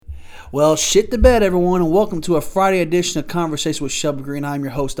Well, shit the bed, everyone, and welcome to a Friday edition of Conversation with Shelby Green. I'm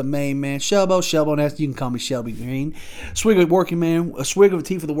your host, the main man, Shelbo, and you can call me Shelby Green. Swig of working man, a swig of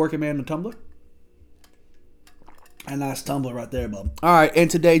tea for the working man in a tumbler. A nice tumbler right there, bub. All right, and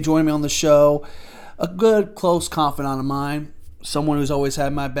today joining me on the show, a good, close confidant of mine, someone who's always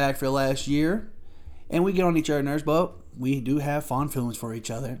had my back for the last year, and we get on each other's nerves, but we do have fond feelings for each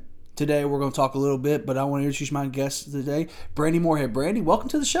other. Today we're going to talk a little bit, but I want to introduce my guest today, Brandy Moorhead. Brandy, welcome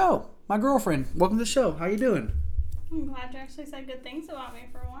to the show. My girlfriend, welcome to the show. How you doing? I'm glad you actually said good things about me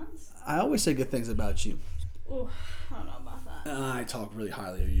for once. I always say good things about you. Ooh, I don't know about that. I talk really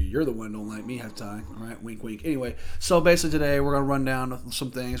highly of you. You're the one who don't like me half the time. All right, wink, wink. Anyway, so basically today we're going to run down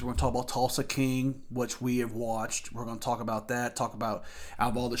some things. We're going to talk about Tulsa King, which we have watched. We're going to talk about that. Talk about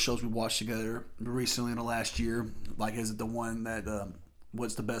out of all the shows we watched together recently in the last year, like is it the one that,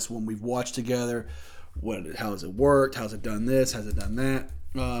 what's the best one we've watched together? How has it worked? How's it done this? Has it done that?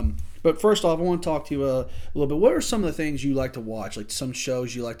 But first off, I want to talk to you a little bit. What are some of the things you like to watch? Like some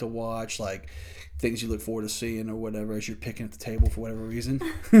shows you like to watch, like things you look forward to seeing or whatever as you're picking at the table for whatever reason?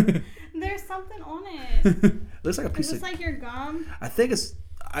 There's something on it. Looks like a piece Is this of... like your gum? I think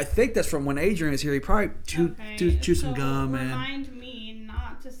that's from when Adrian is here. He probably chew some gum, man. Remind me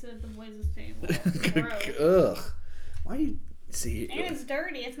not to sit at the boys' table. Ugh. Why you... See, and it's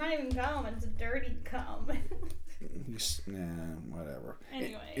dirty. It's not even gum. It's dirty gum. Whatever.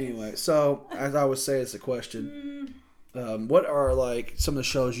 Anyway, so as I was saying, it's a question. What are like some of the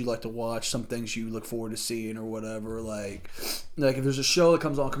shows you like to watch? Some things you look forward to seeing or whatever. Like if there's a show that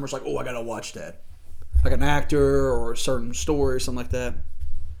comes on commercial, like, oh, I gotta watch that. Like an actor or a certain story or something like that.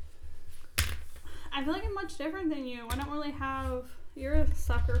 I feel like I'm much different than you. I don't really have. You're a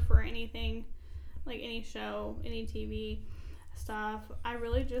sucker for anything, like any show, any TV stuff. I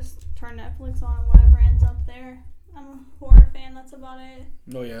really just turn Netflix on and whatever ends up there. I'm a horror fan. That's about it.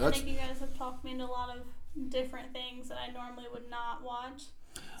 Oh yeah, I think you guys have talked me into a lot of different things that I normally would not watch.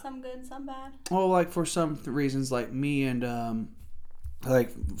 Some good, some bad. Well, like for some reasons, like me and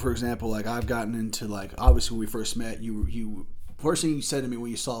like for example, like I've gotten into like obviously when we first met, you first thing you said to me when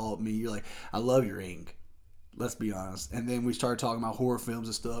you saw me, you're like, I love your ink. Let's be honest. And then we started talking about horror films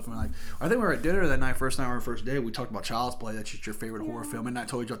and stuff. And like, I think we were at dinner that night, first night on our first day. We talked about Child's Play. That's just your favorite horror film. And I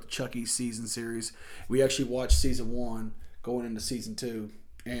told you about the Chucky season series. We actually watched season 1 going into season 2.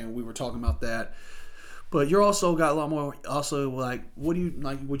 And we were talking about that. But you're also got a lot more, also like, what do you,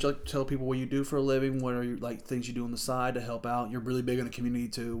 like, would you like to tell people what you do for a living? What are your, like, things you do on the side to help out? You're really big in the community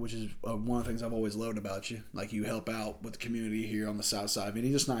too, which is one of the things I've always loved about you. Like, you help out with the community here on the south side. I mean,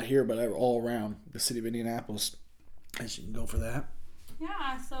 you're just not here, but all around the city of Indianapolis. And you can go for that.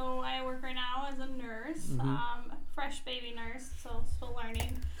 Yeah, so I work right now as a nurse, fresh baby nurse, so still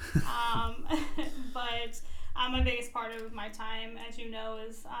learning. But my biggest part of my time, as you know,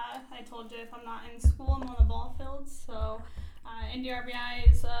 is I told you if I'm not in school, I'm on the ball fields. So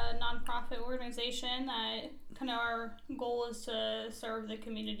NDRBI is a nonprofit organization that kind of our goal is to serve the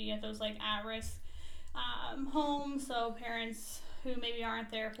community at those like at-risk homes. So parents who maybe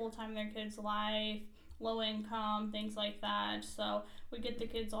aren't there full-time in their kids' life, low income, things like that. So we get the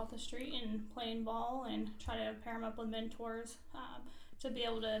kids off the street and playing ball and try to pair them up with mentors to be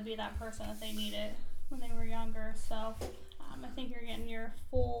able to be that person that they needed when they were younger. So I think you're getting your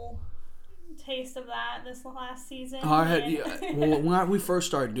full taste of that this last season. Well, when we first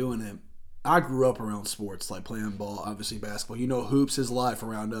started doing it, I grew up around sports, like playing ball, obviously basketball. You know, hoops is life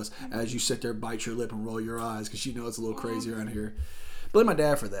around us as you sit there, bite your lip, and roll your eyes because you know it's a little crazy around here. Blame my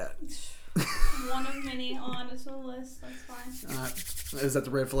dad for that. One of many on the list. That's fine. Is that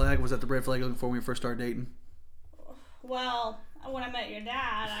the red flag? Was that the red flag looking for when we first started dating? Well, when I met your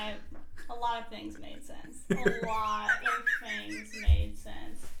dad, a lot of things made sense. A lot of things made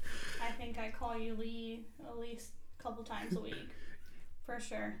sense. I think I call you Lee at least a couple times a week, for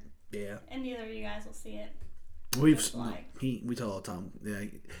sure. Yeah. And neither of you guys will see it. We tell all the time. Yeah,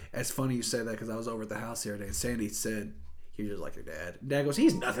 it's funny you say that because I was over at the house the other day and Sandy said, "You're just like your dad." Dad goes,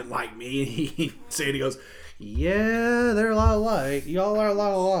 "He's nothing like me." Sandy goes, "Yeah, they're a lot alike. Y'all are a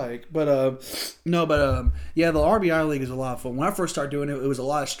lot alike." But yeah, the RBI league is a lot of fun. When I first started doing it, it was a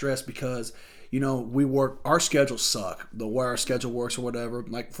lot of stress because our schedules suck. The way our schedule works or whatever.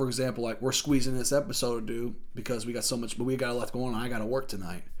 Like for example, like we're squeezing this episode to do because we got so much, but we got a lot going on. I got to work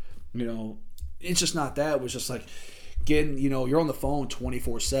tonight. It's just not that. It was just like getting, you're on the phone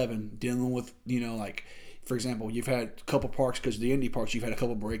 24/7 dealing with, like. For example, you've had a couple parks because the Indy parks, you've had a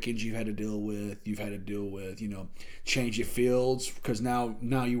couple break-ins you've had to deal with. You've had to deal with, change your fields because now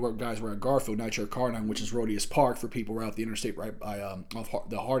you work guys were at Garfield, now you're at Cardine, which is Rodius Park for people right out the interstate right by off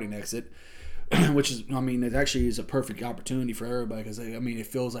the Harding exit. which is, I mean, it actually is a perfect opportunity for everybody because, I mean, it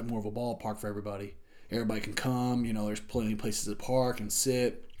feels like more of a ballpark for everybody. Everybody can come, you know, there's plenty of places to park and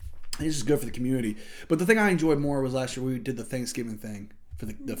sit. It's just good for the community. But the thing I enjoyed more was last year we did the Thanksgiving thing for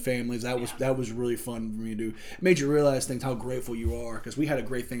the families. That was really fun for me to do. It made you realize things, how grateful you are, because we had a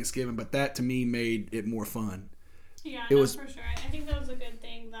great Thanksgiving, but that to me made it more fun. Yeah, it was for sure. I think that was a good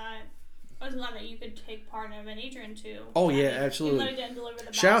thing that I was glad that you could take part of it, Adrian too. Oh yeah, absolutely. Even though he didn't deliver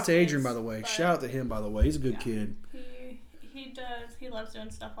the Shout out to baskets, Adrian, by the way. Shout out to him, by the way. He's a good kid. He does. He loves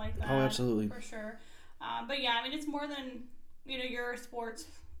doing stuff like that. Oh, absolutely. For sure. But yeah, I mean, it's more than, you know, you're a sports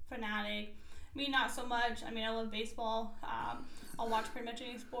fanatic. Me, not so much. I mean, I love baseball. I'll watch pretty much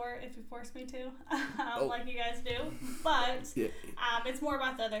any sport if you force me to, like you guys do. But it's more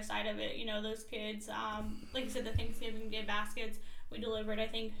about the other side of it. You know, those kids, like you said, the Thanksgiving Day baskets, we delivered, I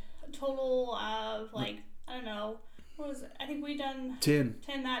think, a total of, like, I don't know, what was it? I think we done 10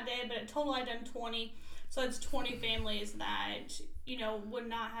 that day, but in total I done 20. So it's 20 families that, you know, would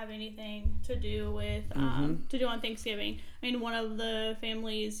not have anything to do with, to do on Thanksgiving. I mean, one of the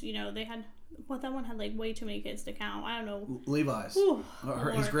families, you know, they had, that one had like way too many kids to count. I don't know. Levi's. Ooh,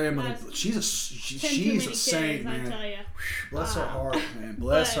 his grandmother. She's a saint, man. I tell you. Bless her heart, man.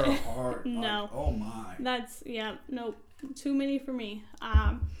 Bless her heart. No. Oh my. That's nope. Too many for me.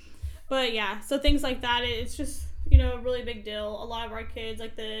 But yeah, so things like that. It's just, you know, a really big deal. A lot of our kids,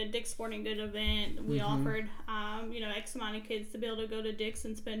 like the Dick's Sporting Good event, we offered, you know, X amount of kids to be able to go to Dick's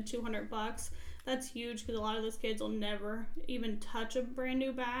and spend $200. That's huge because a lot of those kids will never even touch a brand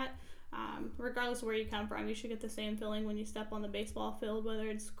new bat. Regardless of where you come from, you should get the same feeling when you step on the baseball field, whether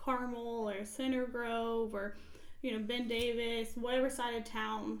it's Carmel or Center Grove or, you know, Ben Davis, whatever side of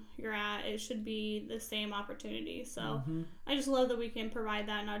town you're at, it should be the same opportunity. So I just love that we can provide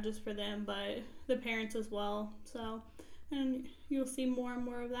that, not just for them, but the parents as well. So, and you'll see more and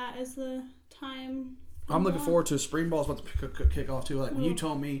more of that as the time. I'm looking forward to spring ball's about to kick off too. Like when you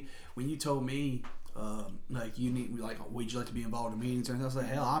told me, like you need, like, would you like to be involved in meetings or anything? I was like,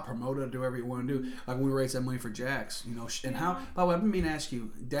 hell, I promote it, do whatever you want to do. Like when we raise that money for Jax, you know. And how? By the way, I've been meaning to ask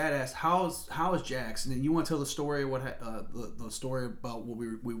you. Dad asked, how is Jax? And then you want to tell the story of what the story about what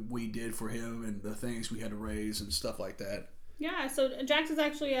we did for him and the things we had to raise and stuff like that. Yeah. So Jax is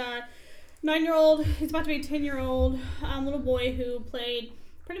actually a 9-year-old. He's about to be a 10-year-old little boy who played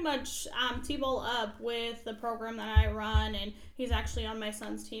pretty much T-ball up with the program that I run, and he's actually on my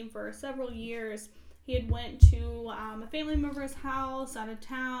son's team for several years. He had went to a family member's house out of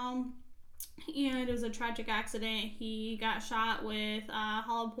town, and it was a tragic accident. He got shot with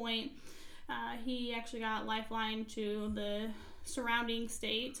hollow point. He actually got lifeline to the surrounding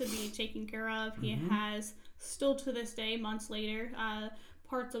state to be taken care of. He has, still to this day, months later,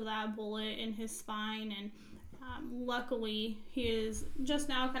 parts of that bullet in his spine, and luckily he is just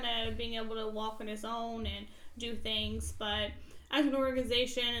now kind of being able to walk on his own and do things. But as an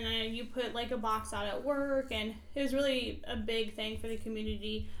organization, and you put like a box out at work, and it was really a big thing for the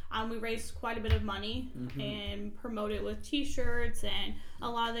community. We raised quite a bit of money and promoted with t-shirts, and a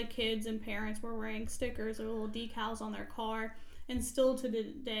lot of the kids and parents were wearing stickers or little decals on their car. And still to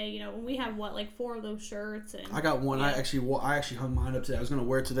today, you know, we have like 4 of those shirts. And I got one. Yeah. I actually hung mine up today. I was going to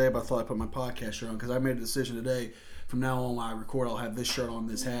wear it today, but I thought I'd put my podcast shirt on because I made a decision today. From now on, when I record, I'll have this shirt on,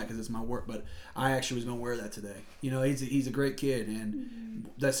 this hat, because it's my work. But I actually was going to wear that today. You know, he's a great kid, and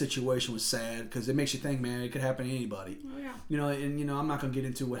that situation was sad because it makes you think, man, it could happen to anybody. Oh yeah. You know, and you know, I'm not going to get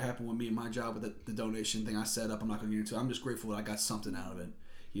into what happened with me and my job with the donation thing I set up. I'm not going to get into it. I'm just grateful that I got something out of it.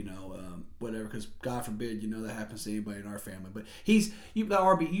 You know, whatever, because God forbid, you know, that happens to anybody in our family. But you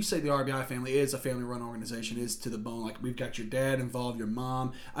say the RBI family is a family-run organization, is to the bone. Like, we've got your dad involved, your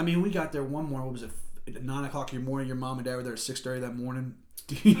mom. I mean, we got there one morning, what was it, at 9 o'clock in the morning, your mom and dad were there at 6:30 that morning.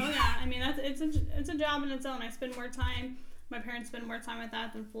 Oh, yeah. I mean, it's a job in its own. I spend more time, my parents spend more time with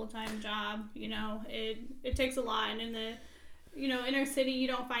that than full-time job. You know, it takes a lot. And in the, you know, inner city, you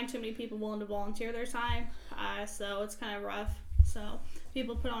don't find too many people willing to volunteer their time. So it's kind of rough. So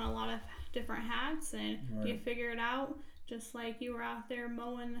people put on a lot of different hats, and you figure it out, just like you were out there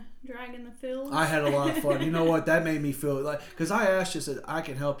mowing, dragging the fields. I had a lot of fun. You know what? That made me feel like, because I asked you, said, I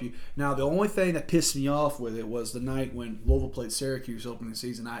can help you. Now, the only thing that pissed me off with it was the night when Louisville played Syracuse opening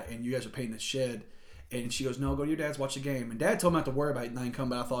season, and you guys were painting the shed. And she goes, no, go to your dad's, watch the game. And Dad told me not to worry about it, and I didn't come,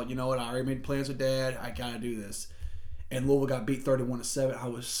 but I thought, you know what? I already made plans with Dad. I got to do this. And Louisville got beat 31-7. I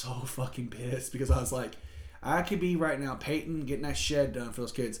was so fucking pissed because I was like, I could be right now painting, getting that shed done for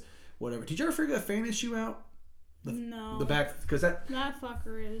those kids, whatever. Did you ever figure that fan issue out? No. The back, because that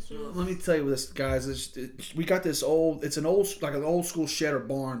fucker is just... Let me tell you this, guys. We got this it's an old school shed or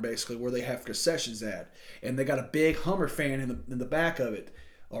barn, basically, where they have concessions at. And they got a big Hummer fan in the back of it.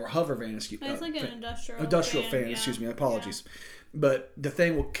 or hover van, excuse me. It's like an industrial fan, yeah. excuse me, apologies. Yeah. But the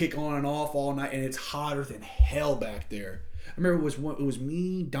thing will kick on and off all night, and it's hotter than hell back there. I remember it was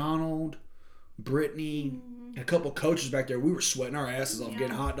me, Donald, Brittany, a couple coaches back there. We were sweating our asses off getting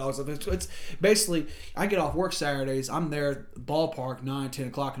hot dogs. It's basically, I get off work Saturdays. I'm there at the ballpark 9, 10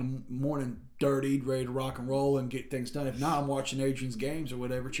 o'clock in the morning, dirtied, ready to rock and roll and get things done. If not, I'm watching Adrian's games or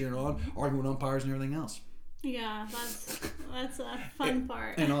whatever, cheering on, arguing with umpires and everything else. Yeah, that's a fun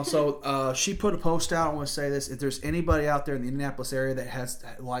part. And also, she put a post out. I want to say this: if there's anybody out there in the Indianapolis area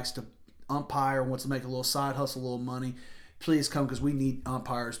that likes to umpire, wants to make a little side hustle, a little money, please come because we need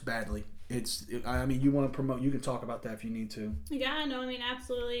umpires badly. I mean, you want to promote, you can talk about that if you need to. Yeah, no, I mean,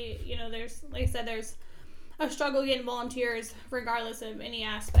 absolutely. You know, there's, like I said, there's a struggle getting volunteers regardless of any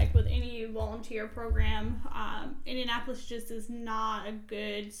aspect with any volunteer program. Indianapolis just is not a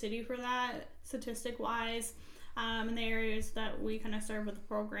good city for that, statistic-wise, in the areas that we kind of serve with the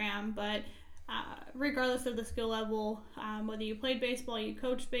program. But regardless of the skill level, whether you played baseball, you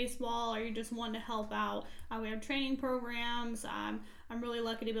coached baseball, or you just want to help out, we have training programs. I'm really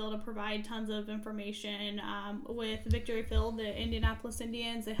lucky to be able to provide tons of information with Victory Field, the Indianapolis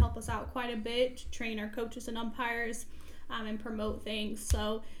Indians. They help us out quite a bit to train our coaches and umpires and promote things.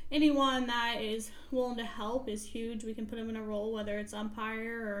 So anyone that is willing to help is huge. We can put them in a role, whether it's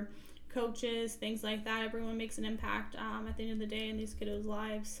umpire or coaches, things like that. Everyone makes an impact at the end of the day in these kiddos'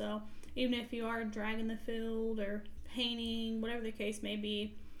 lives. So even if you are dragging the field or painting, whatever the case may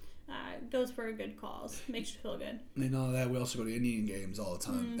be, goes for a good cause. Makes you feel good. And all that, we also go to Indian games all the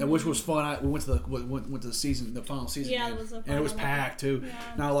time, and which was fun. We went to the season, the final season game, it was and it was packed too. Yeah.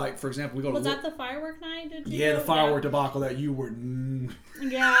 Now, like for example, we go. Was that the firework night? Did you? Yeah, the firework debacle that you were.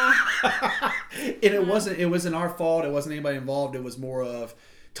 Yeah. And it wasn't our fault. It wasn't anybody involved. It was more of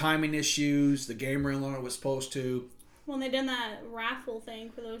timing issues. The game ran longer than it was supposed to. When they done that raffle thing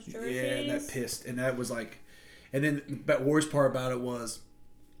for those jerseys. Yeah, and that pissed, and that was like, and then the worst part about it was.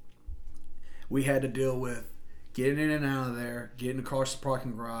 We had to deal with getting in and out of there, getting across the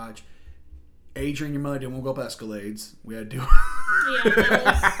parking garage. Adrian, your mother didn't want to go up Escalades. We had to do Yeah,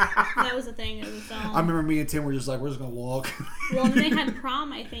 that was the thing. It was, I remember me and Tim were just like, we're just going to walk. Well, and they had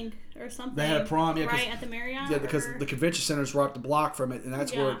prom, I think, or something. They had a prom, yeah. Right, at the Marriott? Yeah, because the convention center's right up the block from it, and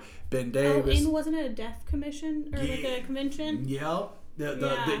that's where Ben Davis... Oh, and wasn't it a deaf commission? Or like a convention? Yep.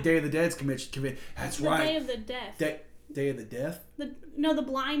 The Day of the Dead's convention. That's right. The Day of the Deaf. Day of the Deaf? The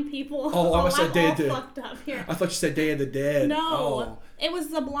blind people. Oh, I was saying Day of the Dead. Fucked up here. I thought you said Day of the Dead. No, it was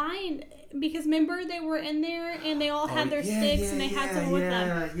the blind, because remember they were in there and they all had their sticks and they had someone with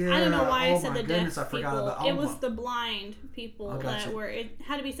them. Yeah. I don't know why I said the deaf people. It was the blind people that were. It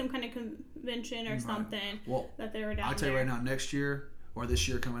had to be some kind of convention or something that they were down there. I'll tell you right now, next year. Or this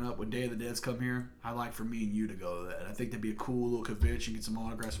year coming up when Day of the Dead's come here, I'd like for me and you to go to that. I think that'd be a cool little convention, get some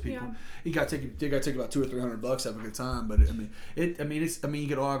autographs from people. Yeah. You got to take about $200 or $300, have a good time. But you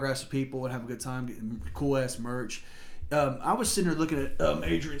get autographs of people and have a good time, getting cool ass merch. I was sitting there looking at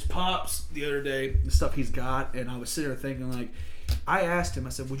Adrian's pops the other day, the stuff he's got, and I was sitting there thinking like, I asked him, I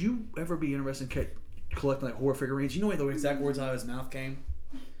said, would you ever be interested in collecting like horror figurines? You know what the exact words out of his mouth came?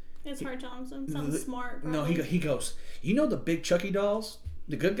 It's hard to sound smart. Probably. No, he goes, you know the big Chucky dolls?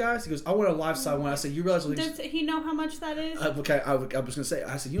 The good guys? He goes, I want a life-size one. I said, you realize... Does he know how much that is? Okay, I was going to say,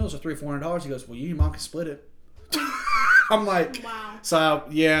 I said, you know those are $300-$400? He goes, well, you and your mom can split it. I'm like... Wow. So,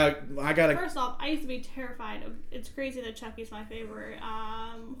 yeah, I got to... First off, I used to be terrified of... It's crazy that Chucky's my favorite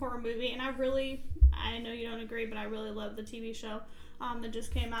horror movie, and I know you don't agree, but I really love the TV show that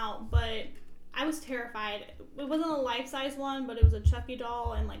just came out, but... I was terrified. It wasn't a life-size one, but it was a Chucky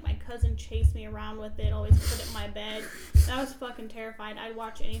doll, and like my cousin chased me around with it, always put it in my bed. I was fucking terrified. I'd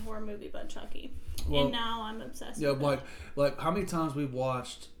watch any horror movie but Chucky. Well, and now I'm obsessed with it. Like how many times we've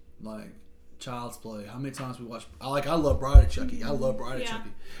watched like Child's Play? How many times we watched? I love Bride of Chucky. I love Bride of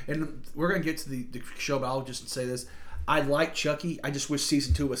Chucky. And we're gonna get to the show, but I'll just say this. I like Chucky. I just wish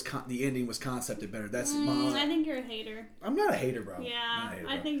season 2 was the ending was concepted better. That's I think you're a hater. I'm not a hater, bro. Yeah,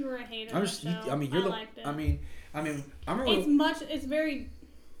 I think you're a hater. I'm just. I mean, you're liked it. I mean, I remember.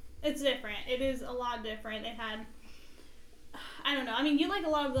 It's different. It is a lot different. They had. I don't know. I mean, you like a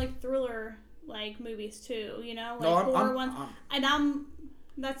lot of like thriller like movies too. You know, like horror ones.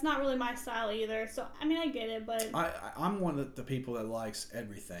 That's not really my style either. So I mean, I get it, but I'm one of the people that likes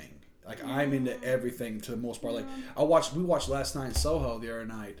everything. Like I'm into everything to the most part. Like we watched Last Night in Soho the other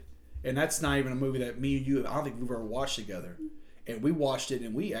night, and that's not even a movie that me and you. I don't think we've ever watched together, and we watched it,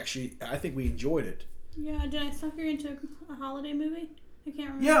 and I think we enjoyed it. Yeah, did I sucker into a holiday movie? I can't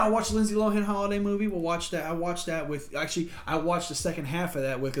remember. Yeah, I watched Lindsay Lohan holiday movie. We'll watch that. I watched that with I watched the second half of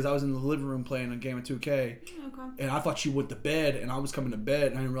that with because I was in the living room playing a game of 2K. Okay. And I thought you went to bed, and I was coming to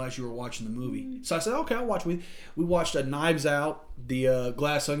bed, and I didn't realize you were watching the movie. Mm-hmm. So I said, okay, I'll watch. We watched Knives Out, the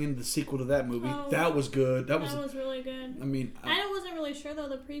Glass Onion, the sequel to that movie. Oh, that was good. That was really good. I mean, I wasn't really sure though.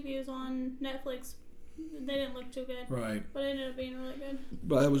 The previews on Netflix, they didn't look too good. Right. But it ended up being really good.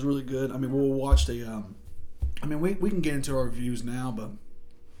 But it was really good. I mean, we'll watch the. I mean, we can get into our reviews now, but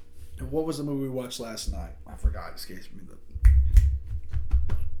what was the movie we watched last night? I forgot. It escapes me.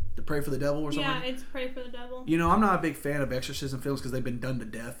 The Pray for the Devil or something? Yeah, it's Pray for the Devil. You know, I'm not a big fan of exorcism films because they've been done to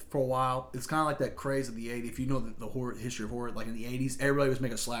death for a while. It's kind of like that craze of the 80s. If you know the horror history of horror, like in the 80s, everybody was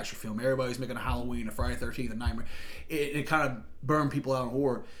making a slasher film. Everybody was making a Halloween, a Friday the 13th, a Nightmare. It kind of burned people out in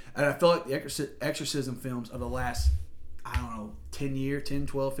horror. And I feel like the exorcism films of the last, I don't know, 10,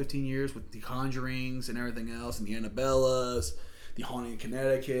 12, 15 years with the Conjurings and everything else, and the Annabellas, the Haunting in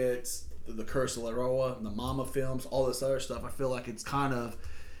Connecticut, the Curse of La Llorona, the Mama films, all this other stuff. I feel like it's kind of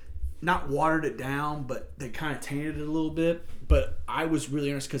not watered it down, but they kind of tainted it a little bit. But I was really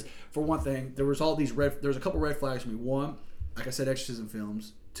interested because, for one thing, there was a couple red flags for me. One, like I said, exorcism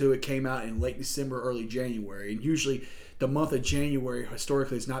films. Two, it came out in late December, early January, and usually the month of January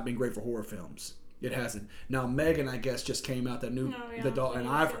historically has not been great for horror films. It hasn't. Now Megan, I guess, just came out, that new the doll, and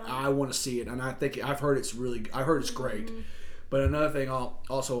I want to see it, and I've heard it's great. Mm-hmm. But another thing,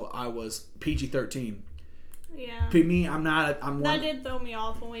 I was PG-13. Yeah. To me, that did throw me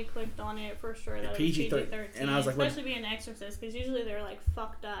off when we clicked on it for sure. That PG-13, was PG-13, and I was like, especially being Exorcist, because usually they're like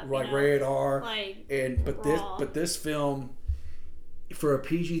fucked up, right? Rated R. Raw. But this film, for a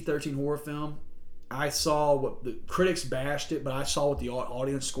PG-13 horror film, I saw what the critics bashed it, but I saw what the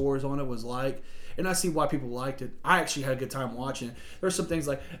audience scores on it was like. And I see why people liked it. I actually had a good time watching it. There's some things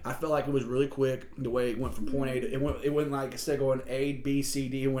like I felt like it was really quick the way it went from point A to it went like instead of going A B C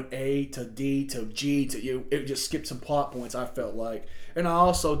D, it went A to D to G to you. It just skipped some plot points. I felt like, and I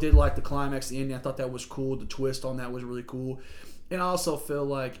also did like the climax, the ending. I thought that was cool. The twist on that was really cool. And I also feel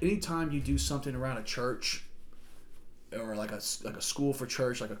like anytime you do something around a church, or like a school for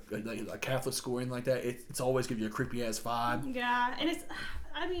church, like a Catholic school or anything like that, it's always give you a creepy ass vibe. Yeah, and it's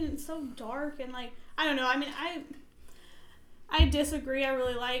so dark and like I don't know. I mean, I disagree. I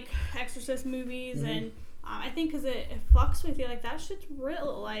really like Exorcist movies, mm-hmm. and I think because it fucks with you, like that shit's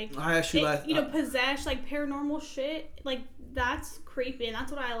real. Like I actually possessed, like paranormal shit, like that's creepy, and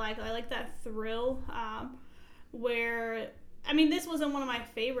that's what I like. I like that thrill, where. I mean, this wasn't one of my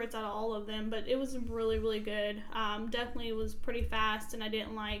favorites out of all of them, but it was really, really good. Definitely was pretty fast, and I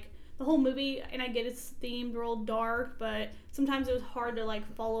didn't like the whole movie. And I get it's themed real dark, but sometimes it was hard to like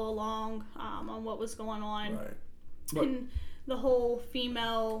follow along on what was going on. Right. And the whole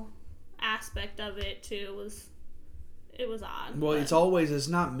female aspect of it too was odd. Well, it's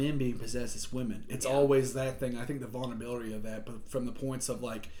not men being possessed; it's women. It's always that thing. I think the vulnerability of that, but from the points of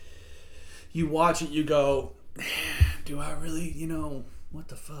like, you watch it, you go. Do I really, what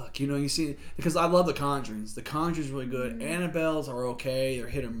the fuck? You see, because I love The Conjurings. The Conjurings really good. Mm-hmm. Annabelles are okay. They're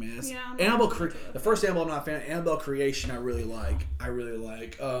hit or miss. Yeah, the first Annabelle I'm not a fan of. Annabelle Creation I really like.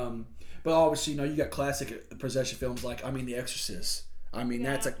 But obviously, you got classic possession films like, The Exorcist.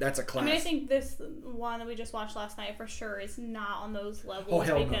 That's a classic. I think this one that we just watched last night for sure is not on those levels. Oh,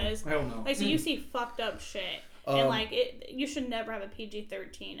 hell because, no. Hell no. Like, so you see fucked up shit. And you should never have a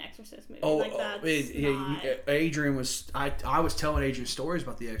PG-13 Exorcist movie. Adrian was. I was telling Adrian stories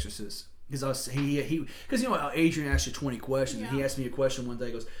about The Exorcist because because Adrian asked you 20 questions, and he asked me a question one day.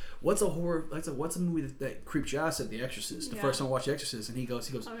 He goes, "What's a horror? What's a movie that creeps you out?" I said, The Exorcist. The first time I watched The Exorcist, and he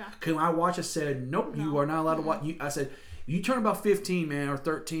goes, "Can I watch?" I said, "Nope, you are not allowed to watch." I said. You turn about 15, man, or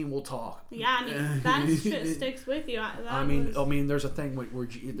 13, we'll talk. Yeah, that shit sticks with you. There's a thing where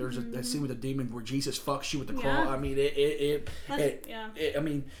there's a scene with a demon where Jesus fucks you with the cross.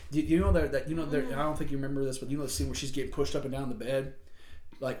 You know that I don't think you remember this, but you know the scene where she's getting pushed up and down the bed,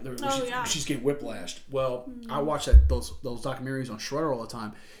 like she's getting whiplashed. Well, I watch those documentaries on Shudder all the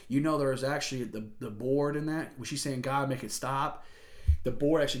time. There's actually the board in that where she's saying, "God, make it stop." The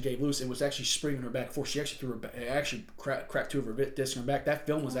board actually gave loose and was actually springing her back before she actually threw her back. It actually cracked two of her discs in her back. That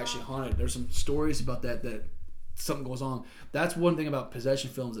film was actually haunted. There's some stories about that something goes on. That's one thing about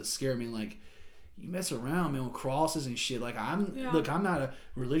possession films that scare me. Like, you mess around, man, with crosses and shit. Like, I'm not a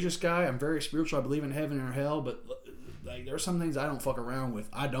religious guy. I'm very spiritual. I believe in heaven or hell, but like, there's some things I don't fuck around with.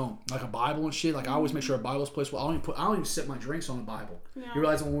 I don't. Like a Bible and shit. Like, I always make sure a Bible's placed well. I don't even set my drinks on the Bible. Yeah. You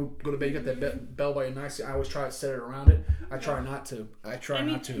realize when we go to bed, you got that bell by your nightstand. I always try to set it around it. I try not to.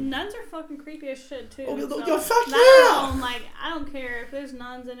 Not to. Nuns are fucking creepy as shit too. Oh, fuck yeah! Like, I don't care if there's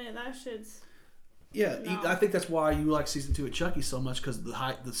nuns in it. That shit's. Yeah, No. I think that's why you like season 2 of Chucky so much, because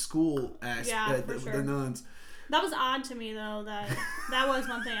the school aspect, the nuns. That was odd to me though. That was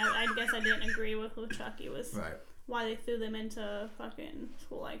one thing I guess I didn't agree with Chucky was why they threw them into fucking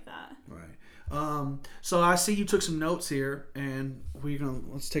school like that. Right. So I see you took some notes here, and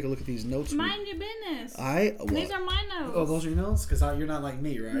let's take a look at these notes. Mind your business. These are my notes. Oh, those are your notes? Because you're not like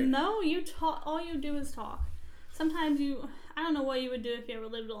me, right? No, you talk. All you do is talk. Sometimes I don't know what you would do if you ever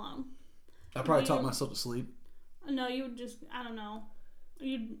lived alone. I probably talk myself to sleep. No, you would just, I don't know.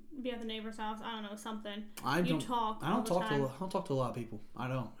 You'd be at the neighbor's house. I don't know, something. I don't talk to a lot of people. I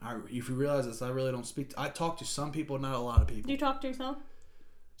don't. If you realize this, I really don't speak. I talk to some people, not a lot of people. Do you talk to yourself?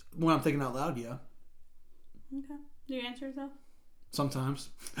 When I'm thinking out loud, yeah. Okay. Do you answer yourself? Sometimes.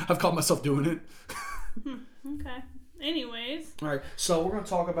 I've caught myself doing it. Okay. Anyways. All right. So we're going to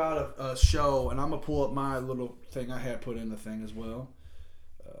talk about a show, and I'm going to pull up my little thing I had put in the thing as well.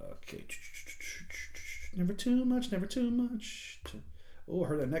 Okay. Never too much, never too much. Oh, I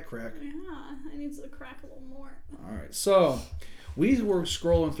heard that neck crack. Yeah, I need to crack a little more. All right, so we were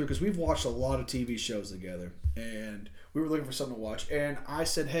scrolling through because we've watched a lot of TV shows together, and we were looking for something to watch. And I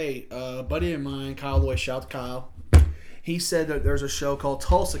said, hey, a buddy of mine, Kyle Loy, shout out to Kyle. He said that there's a show called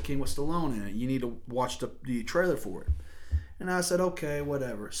Tulsa King with Stallone in it. You need to watch the trailer for it. And I said, okay,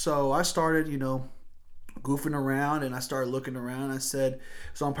 whatever. So I started, goofing around, and I started looking around. I said,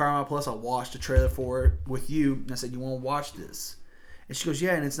 so on Paramount Plus, I watched the trailer for it with you, and I said, you want to watch this? And she goes,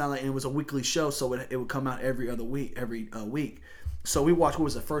 yeah, and it's not like, and it was a weekly show, so it would come out every week. So we watched, what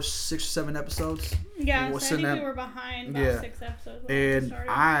was the first 6 or 7 episodes? Yeah, so I think we were behind about 6 episodes. And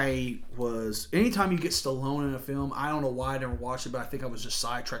anytime you get Stallone in a film, I don't know why I never watched it, but I think I was just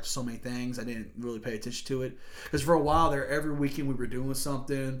sidetracked to so many things. I didn't really pay attention to it. Because for a while there, every weekend we were doing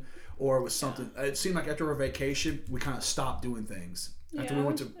something, or it was something. Yeah. It seemed like after our vacation, we kind of stopped doing things. After we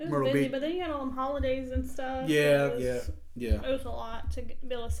went to Myrtle Beach. But then you had all them holidays and stuff. Yeah. It was a lot to be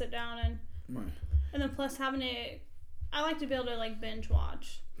able to sit down and. Right. And then plus having it, I like to be able to binge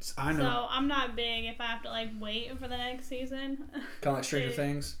watch. I know. So I'm not big if I have to wait for the next season. Kind of like Stranger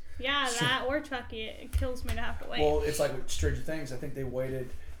Things. Yeah, that or Chucky. It kills me to have to wait. Well, it's like with Stranger Things. I think they waited.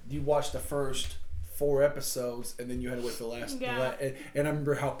 You watched the first 4 episodes, and then you had to wait for the last. Yeah. And I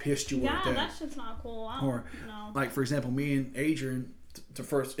remember how pissed you were at that. Yeah, that's just not cool. Like, for example, me and Adrian, the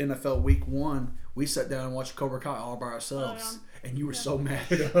first NFL week 1, we sat down and watched Cobra Kai all by ourselves. Oh, yeah. And you were so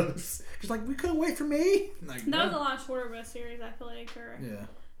mad at us. Because, we couldn't wait for me. That was a lot shorter of a series, I feel like. Yeah.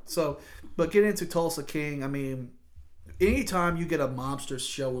 So, but getting into Tulsa King, anytime you get a mobster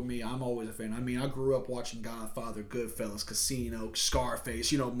show with me, I'm always a fan. I grew up watching Godfather, Goodfellas, Casino,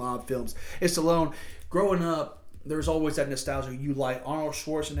 Scarface, mob films. It's Stallone. Growing up, there's always that nostalgia. You like Arnold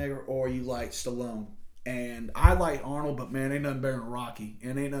Schwarzenegger or you like Stallone. And I like Arnold, but man, ain't nothing better than Rocky.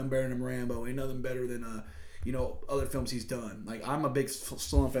 And ain't nothing better than Rambo. Ain't nothing better than, other films he's done. I'm a big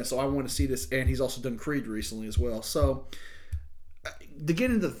Stallone fan, so I want to see this. And he's also done Creed recently as well. So, to get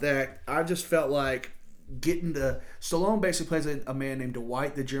into that, I just felt like Stallone basically plays a man named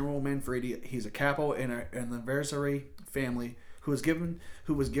Dwight the General Manfredi. He's a capo in the Verzari family who was given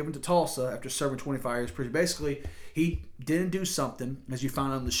to Tulsa after serving 25 years prison. Basically, he didn't do something, as you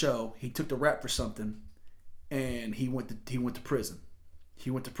found on the show. He took the rap for something, and he went to prison. He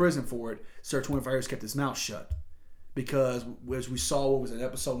went to prison for it. Served 25 years, kept his mouth shut. Because as we saw, what was in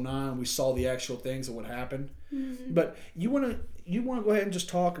episode 9, we saw the actual things of what happened. Mm-hmm. But you want to go ahead and just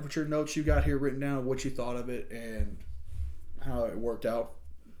talk about your notes you got here written down, what you thought of it, and how it worked out.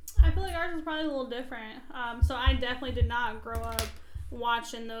 I feel like ours is probably a little different. So I definitely did not grow up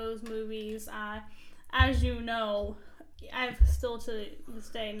watching those movies. As you know, I've still to this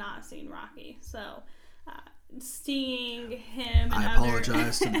day not seen Rocky. So seeing him and I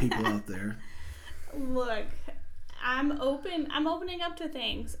apologize to the people out there. Look, I'm opening up to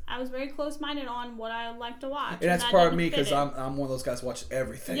things. I was very close-minded on what I like to watch. And that's part of me because I'm one of those guys who watches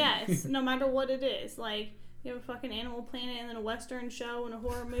everything. Yes, no matter what it is. You have a fucking Animal Planet and then a Western show and a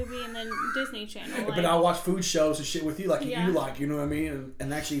horror movie and then Disney Channel. But I watch food shows and shit with you you like, you know what I mean?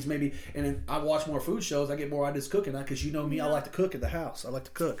 And actually it's maybe, and then I watch more food shows, I get more ideas cooking because you know me, I like to cook at the house. I like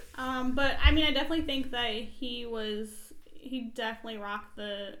to cook. But I definitely think that he definitely rocked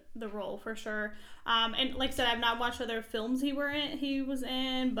the role for sure. And like I said, I've not watched other films he was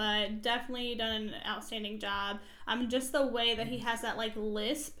in, but definitely done an outstanding job. Just the way that he has that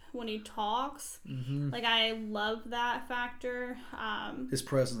lisp when he talks, I love that factor. His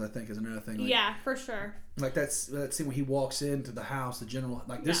presence, I think, is another thing. Yeah, for sure. That scene when he walks into the house, the general,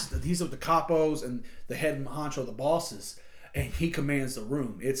 these are the capos and the head honcho, the bosses. and he commands the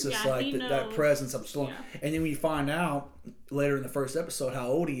room. It's just like that presence of Stallone. Yeah. And then when you find out later in the first episode how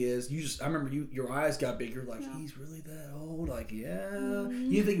old he is, I remember your eyes got big. You're like, he's really that old? Like, yeah.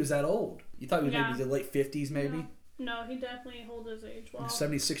 You didn't think he was that old. You thought he was maybe in the late 50s, maybe. Yeah. No, he definitely holds his age well. He's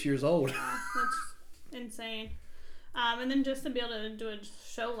 76 years old. Yeah, that's insane. And then just to be able to do a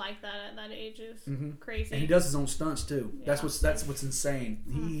show like that at that age is crazy. And he does his own stunts too. Yeah. That's what's insane.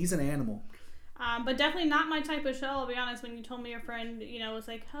 He's an animal. But definitely not my type of show. I'll be honest. When you told me your friend, was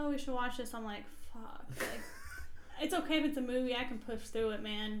like, "Oh, we should watch this," I'm like, "Fuck!" Like, it's okay if it's a movie. I can push through it,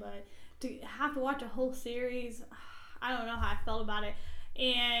 man. But to have to watch a whole series, I don't know how I felt about it.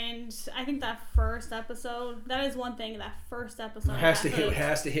 And I think that first episode, that is one thing. That first episode has to hit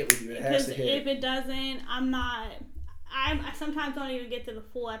with you. It has to hit. If it doesn't, I sometimes don't even get to the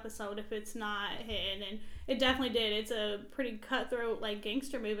full episode if it's not hitting, and it definitely did. It's a pretty cutthroat like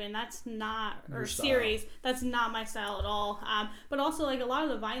gangster movie, and that's not series. That's not my style at all. But also like a lot of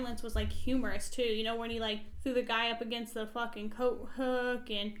the violence was like humorous too. When he like threw the guy up against the fucking coat hook,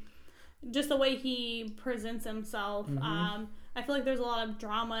 and just the way he presents himself. I feel like there's a lot of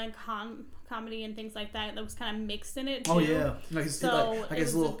drama and comedy and things like that was kind of mixed in it too. Oh yeah, his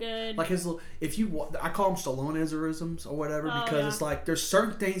little. If you, I call them Stallone-isms or whatever because it's like there's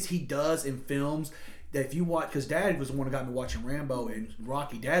certain things he does in films that if you watch, because Dad was the one who got me watching Rambo and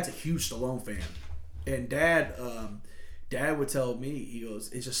Rocky. Dad's a huge Stallone fan, and Dad would tell me, he goes,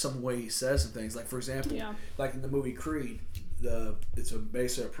 it's just some way he says some things. Like for example, like in the movie Creed. It's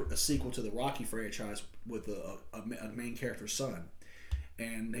basically a sequel to the Rocky franchise with a main character's son,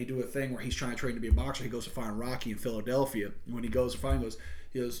 and they do a thing where he's trying to train to be a boxer. He goes to find Rocky in Philadelphia. And when he goes to find him,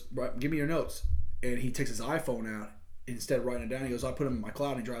 he goes, give me your notes, and he takes his iPhone out. Instead of writing it down, he goes, I'll put him in my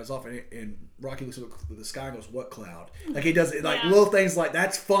cloud, and he drives off, and Rocky looks at the sky and goes, what cloud? Like he does it, like little things like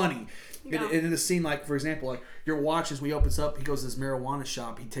that's funny. Yeah. And in the scene, like for example, like you're watching, when he opens up, he goes to this marijuana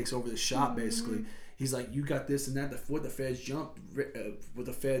shop, he takes over the shop basically. He's like, you got this and that. Before the feds jump, when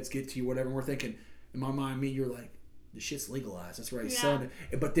the feds get to you, whatever. And we're thinking, in my mind, you're like, the shit's legalized. That's right. He's selling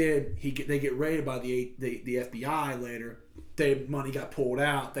it. But then they get raided by the FBI later. Their money got pulled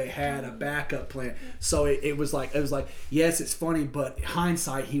out. They had a backup plan. So it was like, yes, it's funny, but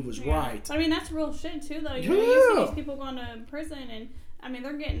hindsight, he was right. I mean, that's real shit too, though. You see these people going to prison and. I mean,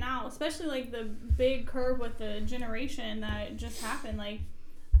 they're getting out, especially like the big curve with the generation that just happened. Like,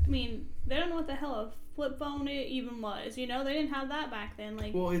 I mean, they don't know what the hell a flip phone it even was. They didn't have that back then.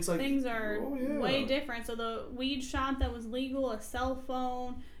 Like, well, it's like things are way different. So the weed shop that was legal, a cell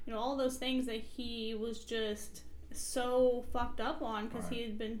phone, all those things that he was just so fucked up on because he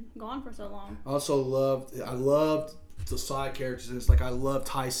had been gone for so long. I loved the side characters. It's like I love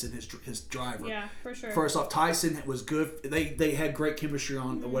Tyson, his driver. Yeah, for sure. First off, Tyson was good. They had great chemistry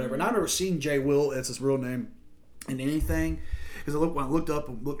on whatever. And I've never seen Jay Will, that's his real name, in anything. Because when I looked up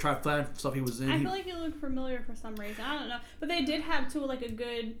and tried to find stuff he was in. I feel like he looked familiar for some reason. I don't know. But they did have, too, like a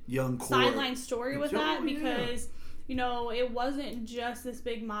good young sideline story with that because, it wasn't just this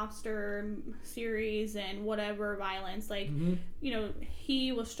big mobster series and whatever violence. Like,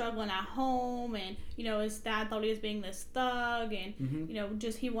 he was struggling at home and, his dad thought he was being this thug and,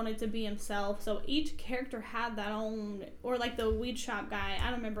 just he wanted to be himself. So each character had that own, or like the weed shop guy,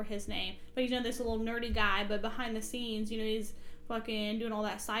 I don't remember his name, but this little nerdy guy, but behind the scenes, he's fucking doing all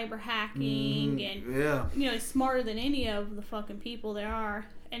that cyber hacking and he's smarter than any of the fucking people there are.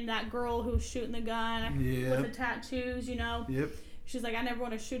 And that girl who's shooting the gun with the tattoos, she's like, I never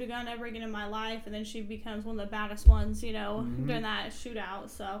want to shoot a gun ever again in my life, and then she becomes one of the baddest ones, during that shootout.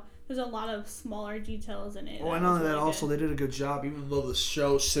 So there's a lot of smaller details in it. Oh, and on that also they did a good job, even though the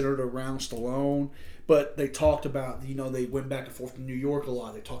show centered around Stallone. But they talked about, they went back and forth from New York a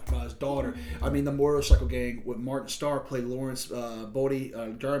lot. They talked about his daughter. I mean, the motorcycle gang with Martin Starr played Lawrence Bodie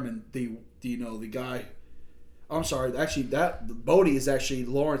German, the guy. I'm sorry, actually, that Bodie is actually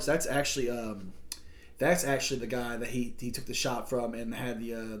Lawrence. That's actually the guy that he took the shot from and had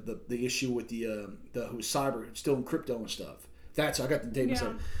the issue with the who was cyber, still in crypto and stuff. I got the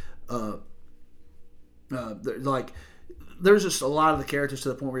name. There's just a lot of the characters to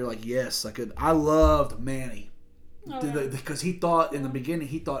the point where you're like, yes, I loved Manny. Because he thought in the beginning,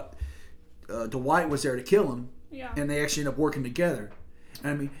 Dwight was there to kill him. Yeah. And they actually end up working together.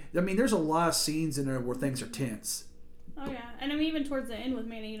 And I mean, there's a lot of scenes in there where things are tense. Oh yeah, and I mean, even towards the end with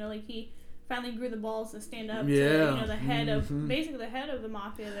Manny, like he finally grew the balls to stand up to the head of basically the head of the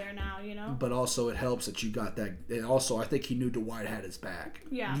mafia there now. But also it helps that you got that. And also, I think he knew Dwight had his back.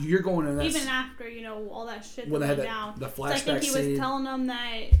 Yeah, you're going to that even after all that shit that went down. The flashback scene. I think he was telling them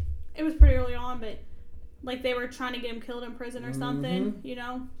that it was pretty early on, but like they were trying to get him killed in prison or something.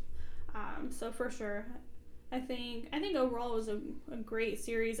 So for sure. I think overall it was a great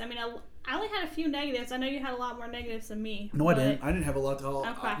series. I mean, I only had a few negatives. I know you had a lot more negatives than me. No, I didn't. I didn't have a lot to all.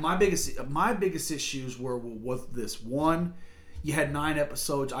 Okay. My biggest issues were with this one. You had 9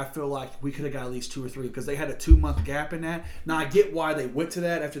 episodes. I feel like we could have got at least 2 or 3 because they had a 2-month gap in that. Now I get why they went to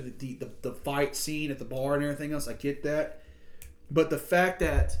that after the fight scene at the bar and everything else. I get that, but the fact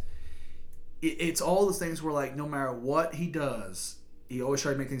that it's all those things where like no matter what he does, he always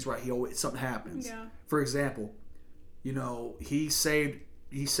tries to make things right. Something happens. Yeah. For example, he saved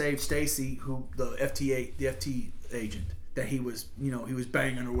Stacy, who the FT agent that he was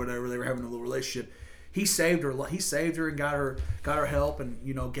banging or whatever. They were having a little relationship. He saved her. He saved her and got her help and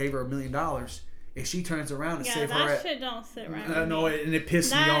gave her $1 million. And she turns around and saves her. Yeah, that shit don't sit right. I know, and it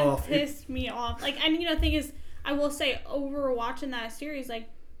pissed me off. That pissed me off. Like, and the thing is, I will say, over watching that series, like,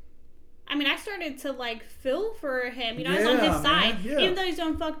 I mean, I started to, like, feel for him. I was on his side. Yeah. Even though he's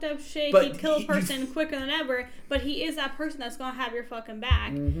doing fucked up shit, he'd kill a person quicker than ever, but he is that person that's going to have your fucking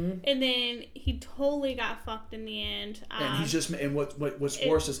back. Mm-hmm. And then he totally got fucked in the end. And he's just, and what's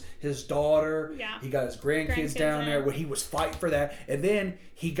worse is his daughter, he got his grandkids down there when he was fighting for that. And then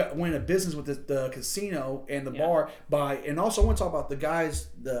he went into business with the casino and the bar and also I want to talk about the guys,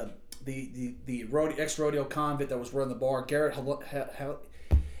 the ex-rodeo convict that was running the bar, Garrett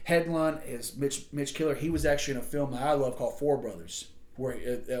Hedlund is Mitch Killer. He was actually in a film that I love called Four Brothers, where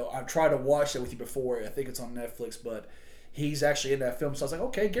I've tried to watch that with you before. I think it's on Netflix, but he's actually in that film. So I was like,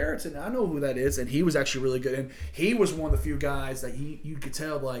 okay, Garrett's in. I know who that is, and he was actually really good. And he was one of the few guys that you could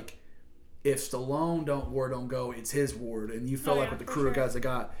tell, like, if Stallone don't go, it's his word. And you felt like with the crew of guys that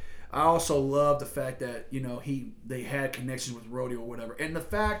got. I also love the fact that they had connections with rodeo or whatever, and the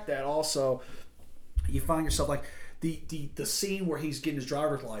fact that also you find yourself like. The scene where he's getting his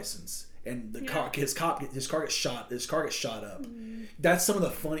driver's license and his car gets shot up. Mm-hmm. That's some of the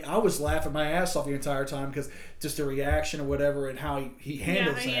funny. I was laughing my ass off the entire time because just the reaction or whatever and how he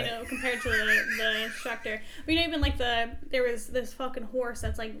handles that. Compared to the instructor. But even like there was this fucking horse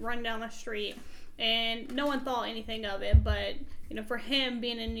that's like running down the street and no one thought anything of it. But for him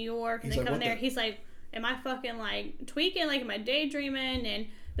being in New York and then coming there, he's like, am I fucking like tweaking? Like, am I daydreaming? And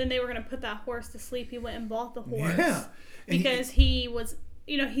then they were going to put that horse to sleep. He went and bought the horse. Yeah. Because he was,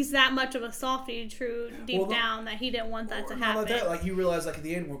 he's that much of a softy deep down that he didn't want that to happen. Like that, like you realize like at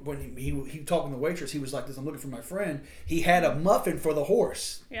the end when he talking to the waitress, he was like this, I'm looking for my friend. He had a muffin for the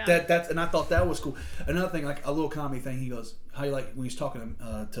horse. Yeah. And I thought that was cool. Another thing, like a little comedy thing, he goes, how you like, when he's talking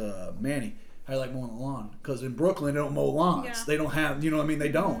to Manny, how you like mowing the lawn? Because in Brooklyn, they don't mow lawns. Yeah. They don't have, they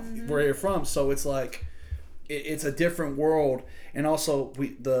don't, where you're from. So it's like, it's a different world. And also,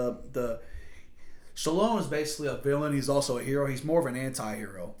 the Stallone is basically a villain. He's also a hero. He's more of an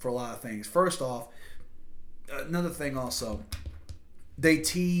anti-hero for a lot of things. First off, another thing also, they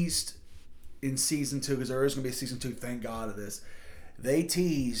teased in season 2, because there is going to be a season 2, thank God of this. They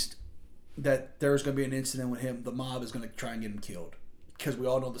teased that there's going to be an incident with him. The mob is going to try and get him killed. Because we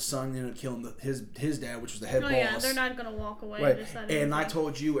all know the son ended up killing his dad, which was the head boss. Oh yeah, they're not going to walk away. Right. And I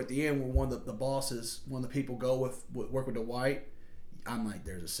told you at the end, when one of the bosses, one of the people work with Dwight, I'm like,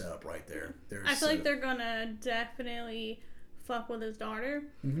 there's a setup right there. I feel like they're going to definitely fuck with his daughter,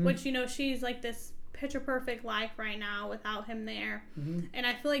 which, she's like this picture perfect life right now without him there. Mm-hmm. And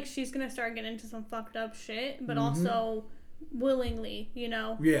I feel like she's going to start getting into some fucked up shit, but also willingly,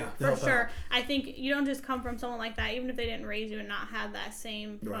 Yeah, for sure. I think you don't just come from someone like that, even if they didn't raise you and not have that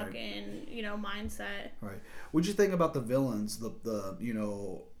same fucking, mindset. Right. What'd you think about the villains, the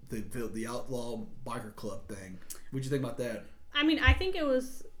outlaw biker club thing? What'd you think about that? I mean, I think it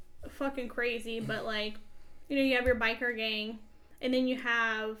was fucking crazy, but like, you have your biker gang, and then you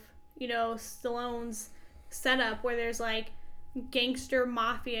have, Stallone's setup where there's like gangster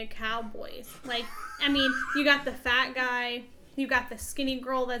mafia cowboys. Like, I mean, you got the fat guy, you got the skinny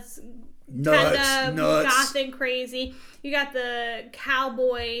girl that's nuts. Gothic crazy, you got the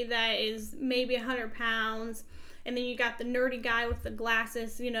cowboy that is maybe 100 pounds, and then you got the nerdy guy with the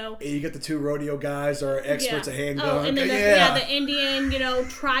glasses, And you got the 2 rodeo guys or experts at handgun. Oh, and then the Indian,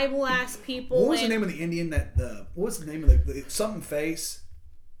 tribal ass people. What was the name of the Indian what was the name of the something face?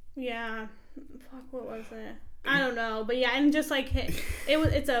 Yeah. Fuck, what was it? I don't know, but yeah, and just like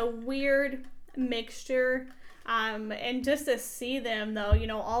it's a weird mixture, and just to see them though,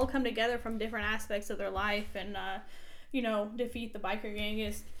 all come together from different aspects of their life, and defeat the biker gang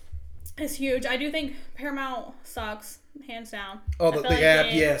is huge. I do think Paramount sucks, hands down. Oh, the app,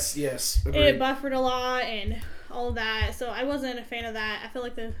 yes, agreed. It buffered a lot and all of that, so I wasn't a fan of that. I feel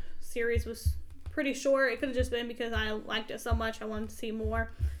like the series was pretty short. It could have just been because I liked it so much. I wanted to see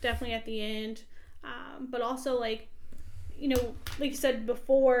more. Definitely at the end. But also, like, like you said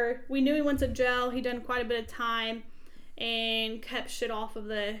before, we knew he went to jail. He done quite a bit of time and kept shit off of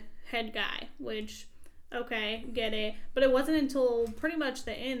the head guy, which, okay, get it. But it wasn't until pretty much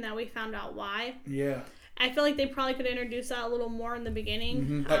the end that we found out why. Yeah. I feel like they probably could introduce that a little more in the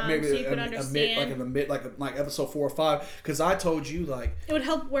beginning, like maybe so you could understand. in the mid, like episode 4 or 5. Because I told you, like, it would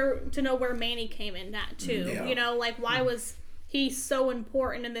help to know where Manny came in that too. Yeah. Like why was he so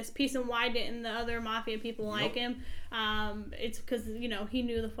important in this piece, and why didn't the other mafia people like him? It's because he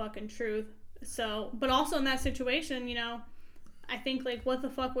knew the fucking truth. So, but also in that situation, I think, like, what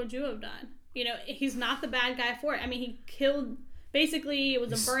the fuck would you have done? He's not the bad guy for it. I mean, he killed. Basically, it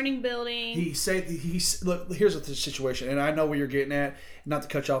was a burning building. Look, here's the situation, and I know where you're getting at. Not to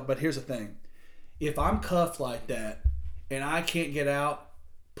cut you off, but here's the thing: if I'm cuffed like that and I can't get out,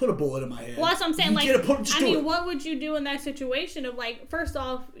 put a bullet in my head. Well, that's what I'm saying. What would you do in that situation? Of, like, first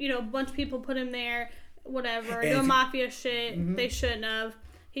off, a bunch of people put him there, whatever, no mafia shit. They shouldn't have.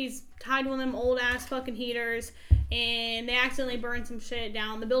 He's tied one of them old ass fucking heaters, and they accidentally burned some shit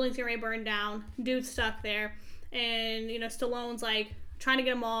down. The building's getting ready to burn down. Dude's stuck there. And, Stallone's, like, trying to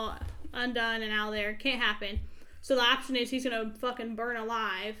get them all undone and out of there. Can't happen. So the option is he's going to fucking burn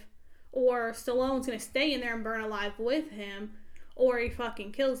alive. Or Stallone's going to stay in there and burn alive with him. Or he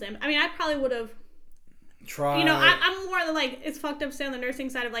fucking kills him. I mean, I probably would have... tried. I'm more than, like, it's fucked up to stay on the nursing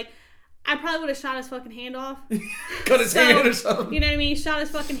side of, like, I probably would have shot his fucking hand off. Cut his hand or something. You know what I mean? Shot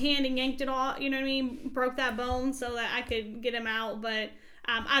his fucking hand and yanked it off. You know what I mean? Broke that bone so that I could get him out. But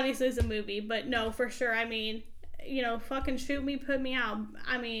obviously it's a movie. But no, for sure. I mean... fucking shoot me, put me out.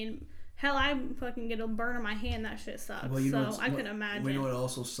 I mean, hell, I fucking get a burn on my hand. That shit sucks. Well, I couldn't imagine. You know what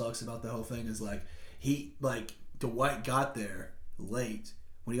also sucks about the whole thing is, like, Dwight got there late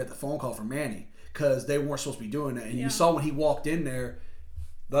when he got the phone call from Manny, because they weren't supposed to be doing that. And you saw when he walked in there,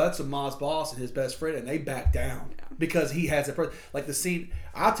 that's Ahmad's boss and his best friend, and they backed down because he has a like the scene.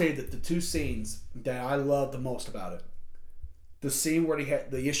 I'll tell you that the two scenes that I love the most about it. The scene where he had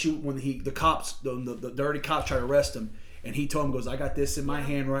the issue when the cops, the dirty cops tried to arrest him, and he told him, goes, I got this in my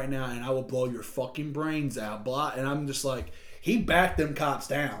hand right now, and I will blow your fucking brains out, blah. And I'm just like, he backed them cops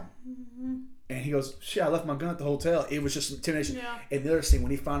down. And he goes, shit, I left my gun at the hotel. It was just intimidation. Yeah. And the other scene,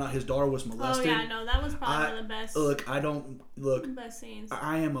 when he found out his daughter was molested. Oh, yeah, no, that was probably one of the best. Best scenes.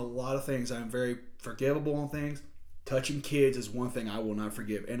 I am a lot of things. I'm very forgivable on things. Touching kids is one thing I will not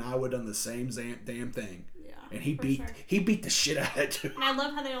forgive. And I would have done the same damn thing. And he beat the shit out of that dude. And I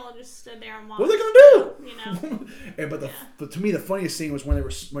love how they all just stood there and watched. What are they gonna do? But to me the funniest scene was when they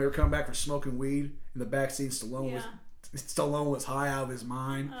were coming back from smoking weed in the back seat. Stallone was high out of his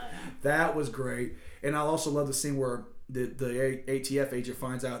mind. That was great. And I also love the scene where the ATF agent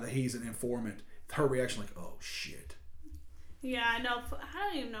finds out that he's an informant. Her reaction, like, oh shit. Yeah, no, I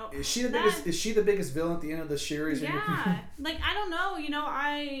don't even know. Is she the biggest villain at the end of the series? Yeah, like, I don't know.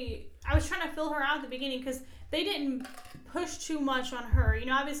 I was trying to fill her out at the beginning because they didn't push too much on her.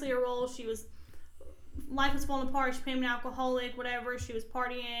 Obviously her role, life was falling apart. She became an alcoholic, whatever. She was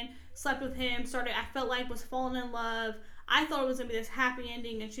partying, slept with him, I felt like was falling in love. I thought it was going to be this happy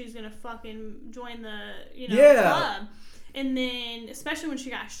ending and she was going to fucking join the, club. And then, especially when she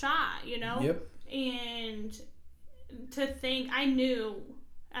got shot, Yep. And to think, I knew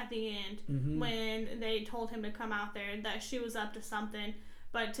at the end when they told him to come out there that she was up to something.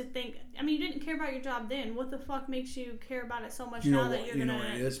 But to think, I mean, you didn't care about your job then. What the fuck makes you care about it so much now that you're going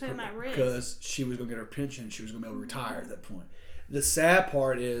to put him at risk? Because she was going to get her pension. She was going to be able to retire at that point. The sad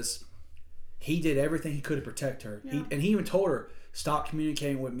part is he did everything he could to protect her. Yeah. He even told her, stop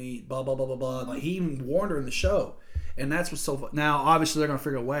communicating with me, blah, blah, blah, blah, blah. Like, he even warned her in the show. And that's what's so fun. Now, obviously, they're going to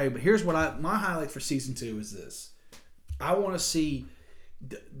figure a way. But here's what my highlight for season 2 is this. I want to see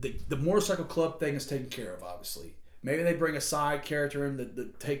the motorcycle club thing is taken care of, obviously. Maybe they bring a side character in to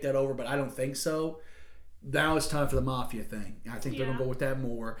take that over, but I don't think so. Now it's time for the mafia thing. I think they're going to go with that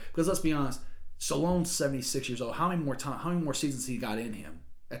more. Because let's be honest, Stallone's 76 years old. How many more seasons he got in him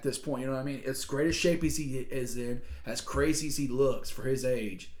at this point? You know what I mean? As great a shape as he is in, as crazy as he looks for his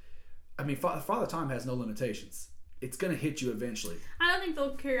age. I mean, Father Time has no limitations. It's going to hit you eventually. I don't think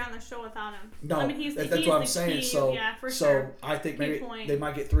they'll carry on the show without him. No, I mean, that's what I'm saying. So, for sure. I think maybe they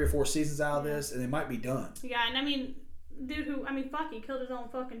might get 3 or 4 seasons out of this, and they might be done. Yeah, and I mean, fuck, he killed his own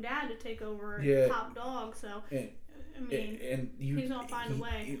fucking dad to take over Top Dog. So, he's gonna find a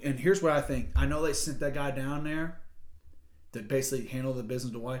way. And here's what I think. I know they sent that guy down there to basically handle the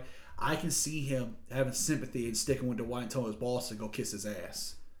business of Dwight. I can see him having sympathy and sticking with Dwight and telling his boss to go kiss his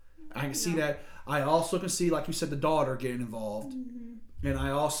ass. I can see that. I also can see, like you said, the daughter getting involved. Mm-hmm. And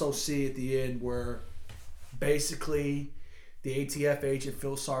I also see at the end where basically the ATF agent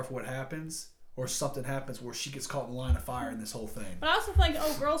feels sorry for what happens, or something happens where she gets caught in the line of fire in this whole thing. But I also feel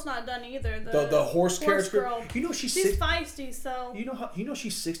like girl's not done either. The horse character. Girl. You know she's feisty, so you know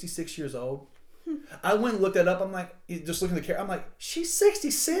she's 66 years old. I went and looked that up. I'm like, just looking at the character. I'm like, she's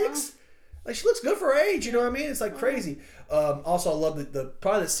 66. Like, she looks good for her age. You know what I mean? It's like crazy. Also, I love the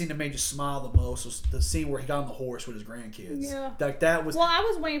probably the scene that made you smile the most was the scene where he got on the horse with his grandkids. Yeah. Like that was. Well, I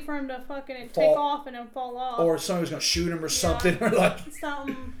was waiting for him to fucking take off and then fall off, or somebody was gonna shoot him or something, or like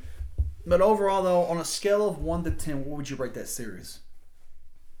something. But overall, though, on a scale of 1 to 10, what would you rate that series?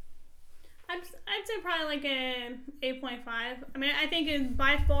 I'd say probably like an 8.5. I mean, I think it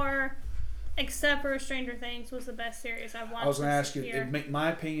by far, except for Stranger Things, was the best series I've watched. I was going to ask you, in my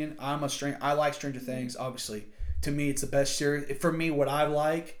opinion, I like Stranger Things, obviously. To me, it's the best series. For me, what I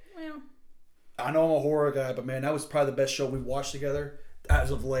like, well, I know I'm a horror guy, but man, that was probably the best show we watched together as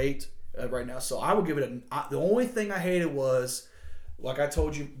of late, right now. So I would give it the only thing I hated was, like I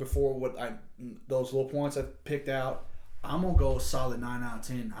told you before, those little points I picked out, I'm going to go a solid 9 out of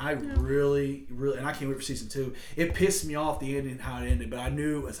 10. I really, and I can't wait for season 2. It pissed me off the ending, how it ended, but I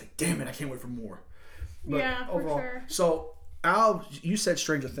knew, I was like, damn it, I can't wait for more. But yeah, overall, for sure. So, you said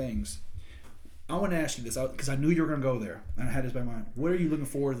Stranger Things. I want to ask you this, because I knew you were going to go there, and I had this by mind. What are you looking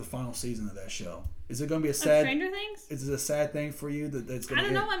forward to the final season of that show? Is it going to be a sad... Stranger Things? Is it a sad thing for you that's going to I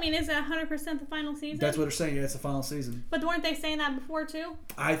don't know. I mean, is it 100% the final season? That's what they're saying. Yeah, it's the final season. But weren't they saying that before, too?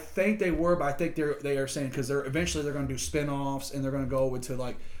 I think they were, but I think they are saying, because eventually they're going to do spin-offs, and they're going to go into,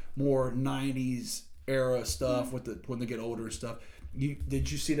 like, more 90s era stuff when they get older and stuff. Did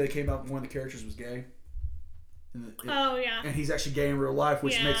you see that it came out one of the characters was gay? Oh, yeah. And he's actually gay in real life,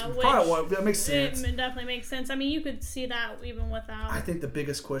 which makes sense. It definitely makes sense. I mean, you could see that even without... I think the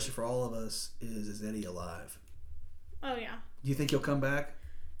biggest question for all of us is Eddie alive? Oh, yeah. Do you think he'll come back?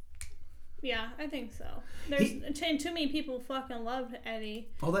 Yeah, I think so. There's too many people fucking love Eddie.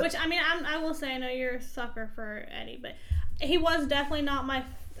 Which, I mean, I will say, I know you're a sucker for Eddie, but he was definitely not my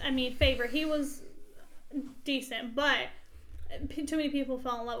favorite. He was decent, but... too many people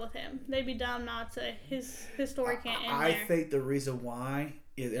fell in love with him. They'd be dumb not to. His story can't end I think the reason why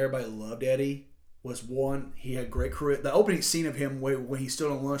everybody loved Eddie was, one, he had great career. The opening scene of him when he stood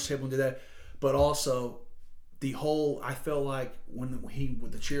on the lunch table and did that, but also the whole, I felt like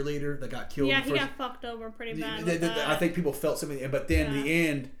with the cheerleader that got killed. Yeah, he got fucked over pretty bad. I think people felt something, but then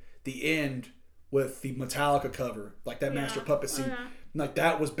the end with the Metallica cover, like that Master Puppet scene. Like,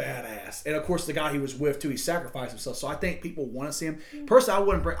 that was badass. And, of course, the guy he was with, too, he sacrificed himself. So I think people want to see him. Personally,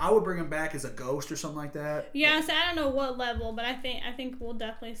 I would bring him back as a ghost or something like that. Yeah, so I don't know what level, but I think we'll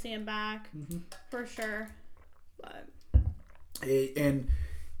definitely see him back for sure. But and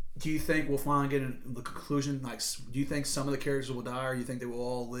do you think we'll finally get the conclusion? Like, do you think some of the characters will die, or do you think they will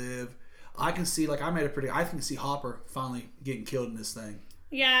all live? I can see, like, I can see Hopper finally getting killed in this thing.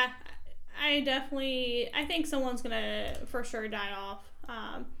 Yeah, I think someone's gonna for sure die off.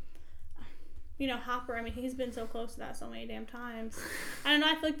 Hopper, I mean, he's been so close to that so many damn times. I don't know,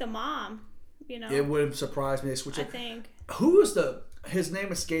 I feel like the mom, It wouldn't surprise me. I think. Who was his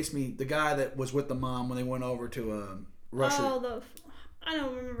name escapes me, the guy that was with the mom when they went over to Russia. I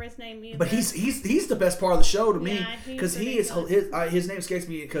don't remember his name either. But he's the best part of the show to me, because his name escapes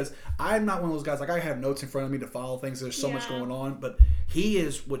me, because I'm not one of those guys, like, I have notes in front of me to follow things. There's so much going on, but he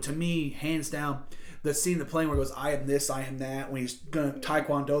is what, to me, hands down, the scene in the plane where he goes, I am this, I am that, when he's gonna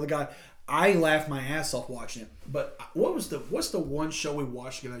taekwondo the guy. I laughed my ass off watching it. But what's the one show we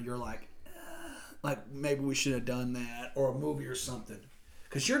watched together you're like maybe we should have done that, or a movie or something?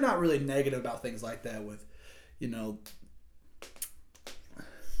 Because you're not really negative about things like that with,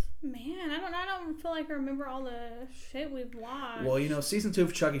 Man, I don't feel like I remember all the shit we've watched. Well, season 2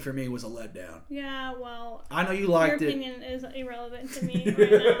 of Chucky for me was a letdown. Yeah, well, I know you liked it. Your opinion is irrelevant to me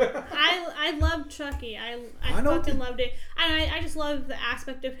right now. I loved Chucky. I fucking loved it. And I just love the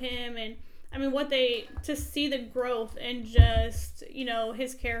aspect of him, and I mean to see the growth and just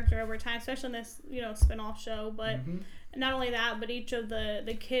his character over time, especially in this spin-off show, but. Not only that, but each of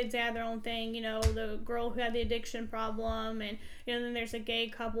the kids had their own thing. The girl who had the addiction problem, and then there's a gay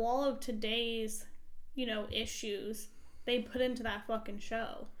couple. All of today's issues they put into that fucking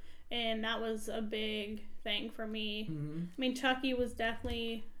show, and that was a big thing for me. I mean, Chucky was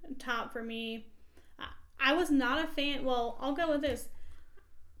definitely top for me. I was not a fan. Well, I'll go with this.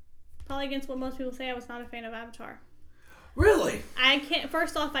 Probably against what most people say, I was not a fan of Avatar. Really? I can't.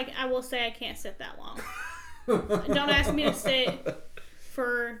 First off, I will say I can't sit that long. Don't ask me to sit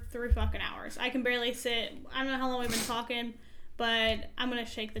for 3 fucking hours. I can barely sit. I don't know how long we've been talking, but I'm gonna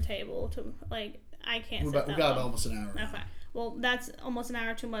shake the table to I can't sit that long. We've got almost an hour. Okay. Well, that's almost an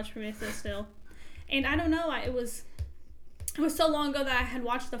hour too much for me to sit still. And I don't know. it was so long ago that I had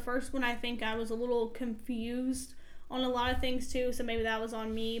watched the first one. I think I was a little confused on a lot of things too, so maybe that was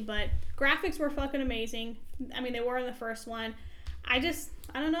on me. But graphics were fucking amazing. I mean, they were in the first one. I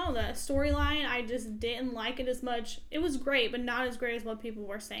don't know, the storyline, I just didn't like it as much. It was great, but not as great as what people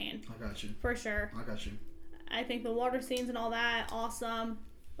were saying. I got you. For sure. I got you. I think the water scenes and all that, awesome.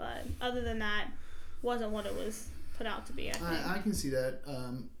 But other than that, wasn't what it was put out to be, I think. I can see that.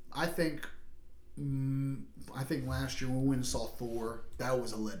 I think last year when we went and saw Thor, that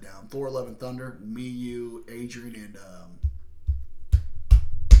was a letdown. Thor: Love and Thunder, me, you, Adrian, and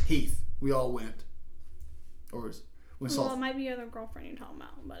Heath. We all went. Well, it might be your other girlfriend you're talking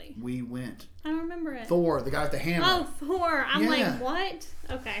about, buddy. We went. I don't remember it. Thor, the guy with the hammer. Oh, Thor. I'm like, what?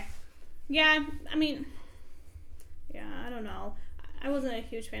 Okay. Yeah, I mean, yeah, I don't know. I wasn't a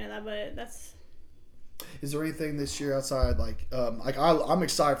huge fan of that, but that's... Is there anything this year outside, I'm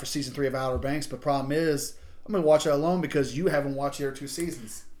excited for season 3 of Outer Banks, but problem is, I'm going to watch it alone because you haven't watched the other 2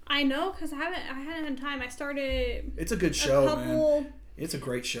 seasons. I know, because I hadn't had time. I started... It's a good show, man. It's a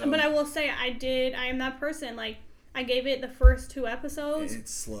great show. But I will say, I am that person, like... I gave it the first 2 episodes.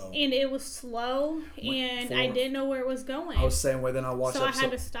 It's slow. And it was slow, and I didn't know where it was going. I was the same way. Then I watched I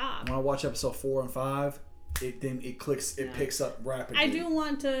had to stop. When I watched episode 4 and 5, it clicks, it picks up rapidly. I do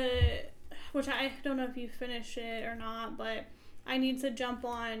want to, which I don't know if you finished it or not, but I need to jump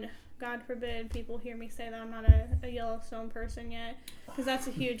on, God forbid people hear me say that I'm not a Yellowstone person yet, because that's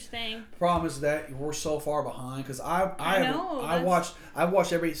a huge thing. Problem is that we're so far behind, because I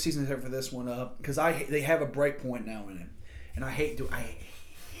watched every season except for this one up, because they have a break point now in it, and I hate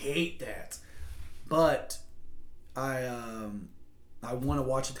that, but I want to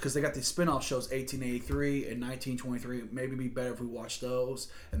watch it because they got these spin-off shows 1883 and 1923. Maybe it'd be better if we watched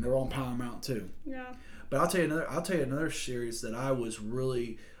those, and they're on Paramount too. Yeah. But I'll tell you another series that I'm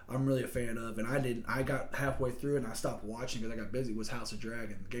really a fan of, and I got halfway through and I stopped watching because I got busy, was House of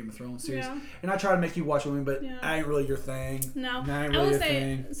Dragon, Game of Thrones series. Yeah. And I try to make you watch with me, but I ain't really your thing. No. I ain't really your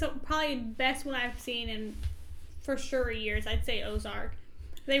thing. So probably best one I've seen in for sure years, I'd say Ozark.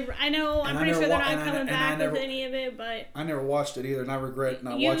 I'm pretty sure they're not coming back with any of it, but I never watched it either, and I regret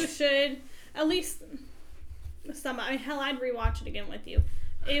not watching it. You should at least some. I mean, hell, I'd rewatch it again with you.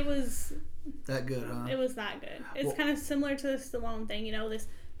 It was that good, huh? It was that good. It's kind of similar to the Stallone thing, this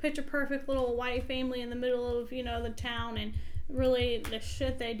picture perfect little white family in the middle of the town, and really the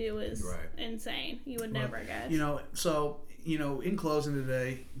shit they do is insane. You would never guess. So in closing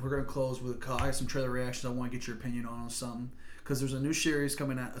today, we're gonna close with I have some trailer reactions. I want to get your opinion on something. Because there's a new series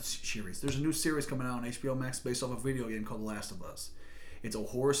coming out. There's a new series coming out on HBO Max based off a video game called The Last of Us. It's a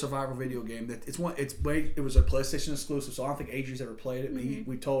horror survival video game. It was a PlayStation exclusive, so I don't think Adrian's ever played it. Mm-hmm. But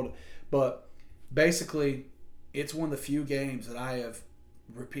we told him. But basically, it's one of the few games that I have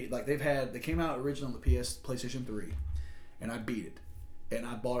repeat. Like they came out originally on the PlayStation 3, and I beat it. And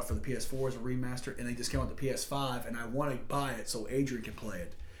I bought it for the PS4 as a remaster, and they just came out the PS5, and I want to buy it so Adrian can play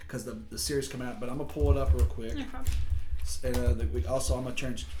it because the series coming out. But I'm gonna pull it up real quick. Okay. And I'm gonna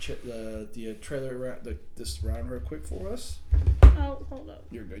turn the trailer this round real quick for us. Oh, hold up.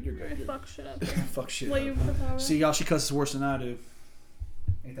 You're good. Fuck shit up. Fuck shit What up. you put over? See, y'all, she cusses worse than I do.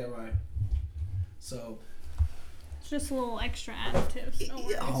 Ain't that right? So. It's just a little extra additives. No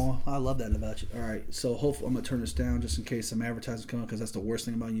worries. Oh, I love that about you. All right, so hopefully I'm gonna turn this down just in case some advertisements come up because that's the worst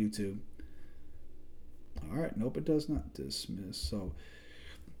thing about YouTube. All right, nope, it does not dismiss. So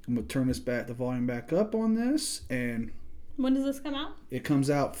I'm gonna turn the volume back up on this, and. When does this come out? It comes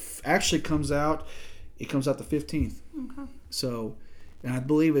out the 15th. Okay. So, and I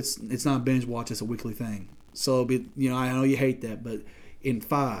believe it's not binge watch, it's a weekly thing. So, I know you hate that, but in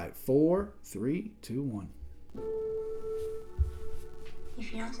 5, 4, 3, 2, 1.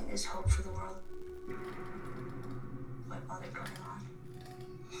 If you don't think there's hope for the world, why bother going on?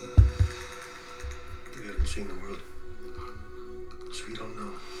 You haven't seen the world, so you don't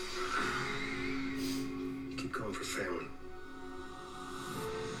know. You keep going for family.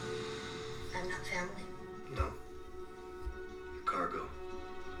 I'm not family. No. You're cargo.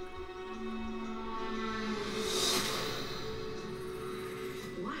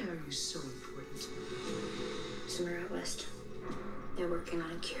 Why are you so important? Somewhere out west, they're working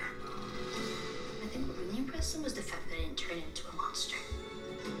on a cure. I think what really impressed them was the fact that I didn't turn into a monster.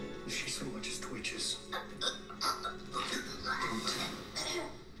 If she so much as twitches.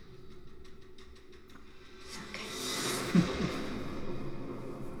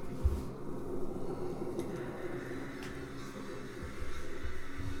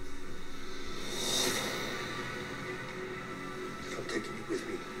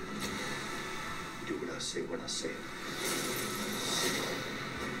 Say when I say it.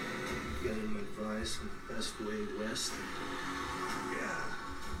 You got any advice on the best way west? Yeah,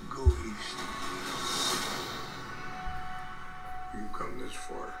 go east. You've come this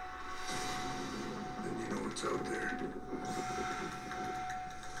far. Then you know what's out there.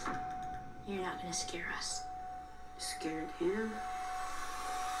 You're not gonna scare us. Scared him?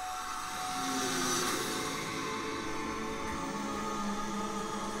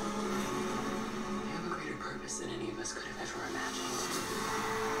 You have a greater purpose than any of us could have ever imagined.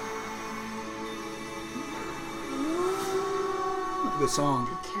 Good song.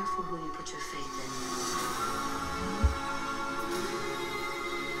 Be careful who you put your faith in.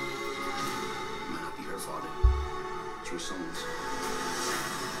 Might not be her father. It's your son's.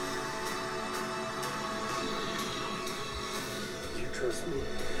 You trust me?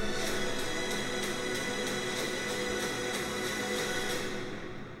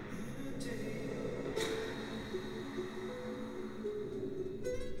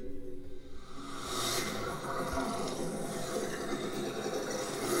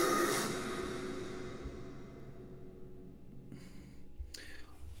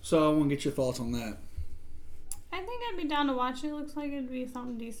 So I want to get your thoughts on that. I think I'd be down to watch it. It looks like it'd be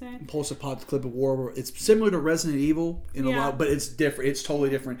something decent. Post-apocalyptic war. It's similar to Resident Evil in a lot, but it's different. It's totally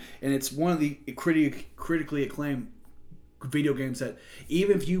different, and it's one of the critically acclaimed video games that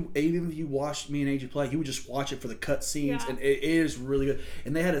even if you watched me and AJ play, you would just watch it for the cut scenes, and it is really good.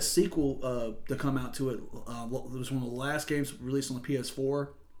 And they had a sequel to come out to it. It was one of the last games released on the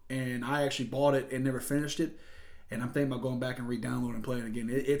PS4, and I actually bought it and never finished it. And I'm thinking about going back and re-downloading and playing it again.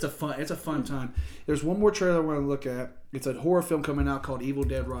 It's a fun time. There's one more trailer I want to look at. It's a horror film coming out called Evil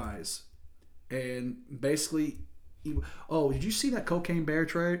Dead Rise, and basically, did you see that Cocaine Bear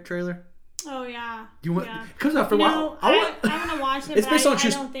trailer? Oh yeah. You want? Yeah. It comes out for a while. I want to watch it. It's based on I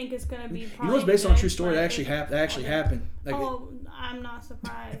true. don't think it's gonna be. You know, it's based on a true story. That actually happened. Like, I'm not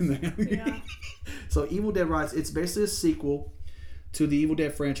surprised. Yeah. So Evil Dead Rise. It's basically a sequel to the Evil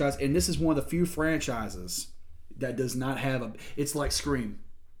Dead franchise, and this is one of the few franchises that does not have it's like Scream.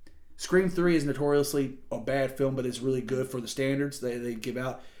 Scream 3 is notoriously a bad film, but it's really good for the standards they give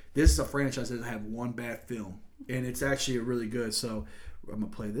out. This is a franchise that doesn't have one bad film, and it's actually really good. So I'm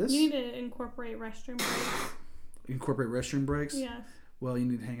gonna play this. You need to incorporate restroom breaks. Incorporate restroom breaks? Yes. Well, you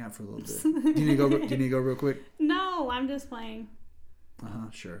need to hang out for a little bit. Do you need to go real quick? No, I'm just playing.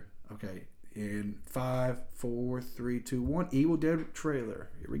 Sure. Okay. In 5, 4, 3, 2, 1. Evil Dead trailer.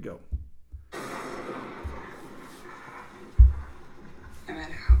 Here we go. No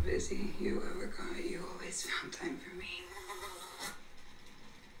matter how busy you ever got, you always found time for me.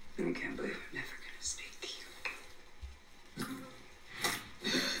 And I can't believe I'm never gonna speak to you again.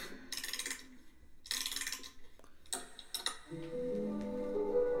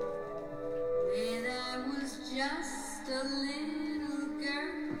 When I was just a little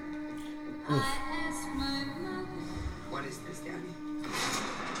girl, I asked my mother. What is this, Daddy? I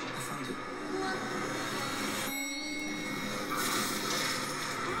found it.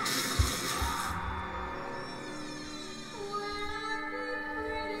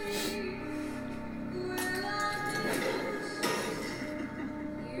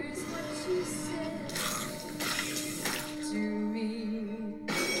 Here's what she said to me.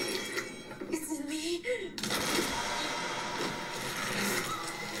 It's me.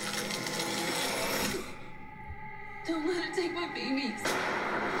 Don't let her take my babies.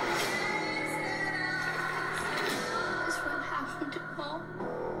 That's what happened to Mom.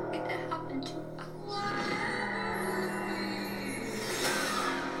 It happened to us.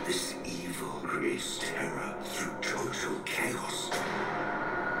 This evil creates terror through total chaos.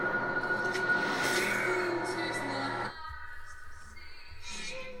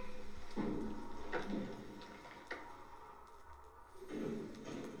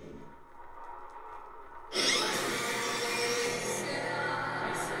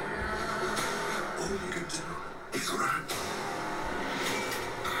 All you can do is run.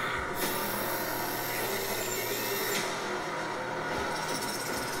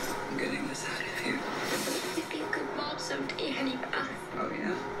 I'm getting this out of here. You'd be a good mom someday, honey. Oh,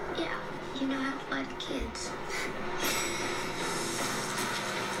 yeah? Yeah, you know how to like kids.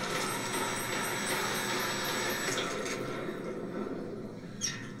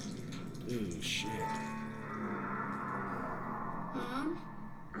 Ooh, shit. Mom?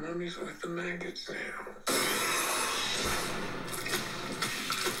 Mommy's with the maggots now.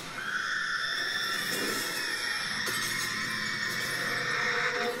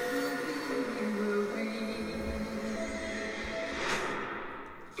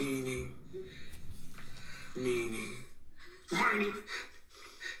 Eeny, meeny, miny.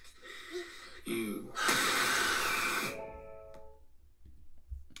 You.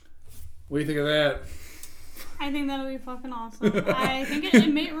 What do you think of that? I think that'll be fucking awesome. I think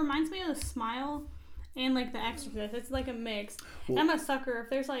it reminds me of The Smile and like The Exorcist. It's like a mix. Well, I'm a sucker if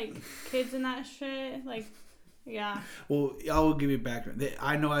there's like kids in that shit. Like, yeah. Well, I will give you background.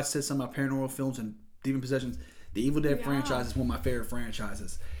 I know I said some of my paranormal films and demon possessions. The Evil Dead franchise is one of my favorite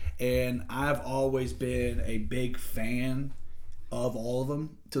franchises, and I've always been a big fan of all of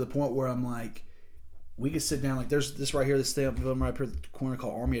them to the point where I'm like, we could sit down. Like, there's this right here, this film right here at the corner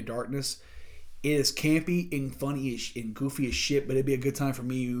called Army of Darkness. It is campy and funny and goofy as shit, but it'd be a good time for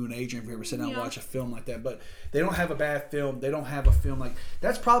me, you, and Adrian if we ever sit down and watch a film like that. But they don't have a bad film. They don't have a film like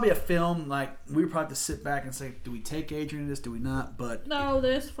that's probably a film like we would probably have to sit back and say, do we take Adrian to this? Do we not? But no,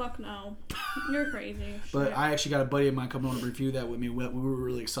 this fuck no. You're crazy. But shit. I actually got a buddy of mine coming on to review that with me. We were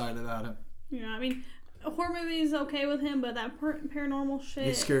really excited about it. Yeah, I mean, a horror movie is okay with him, but that paranormal shit.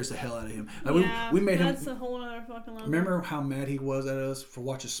 It scares the hell out of him. Like, we made him. That's a whole other fucking level. Remember how mad he was at us for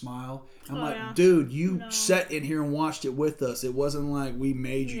watching Smile? I'm like, yeah. dude, you sat in here and watched it with us. It wasn't like we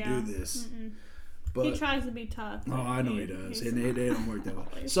made you do this. But he tries to be tough. Oh, I know he does, and they don't work that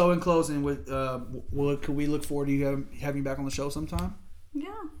way. So, in closing, could we look forward to having you back on the show sometime? Yeah,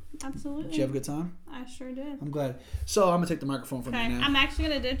 absolutely. Did you have a good time? I sure did. I'm glad. So I'm gonna take the microphone from you now. I'm actually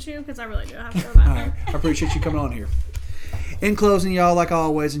gonna ditch you because I really do have to go back. All right. I appreciate you coming on here. In closing, y'all, like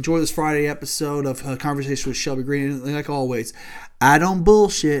always, enjoy this Friday episode of Conversation with Shelby Green. And like always, I don't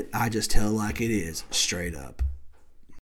bullshit. I just tell like it is, straight up.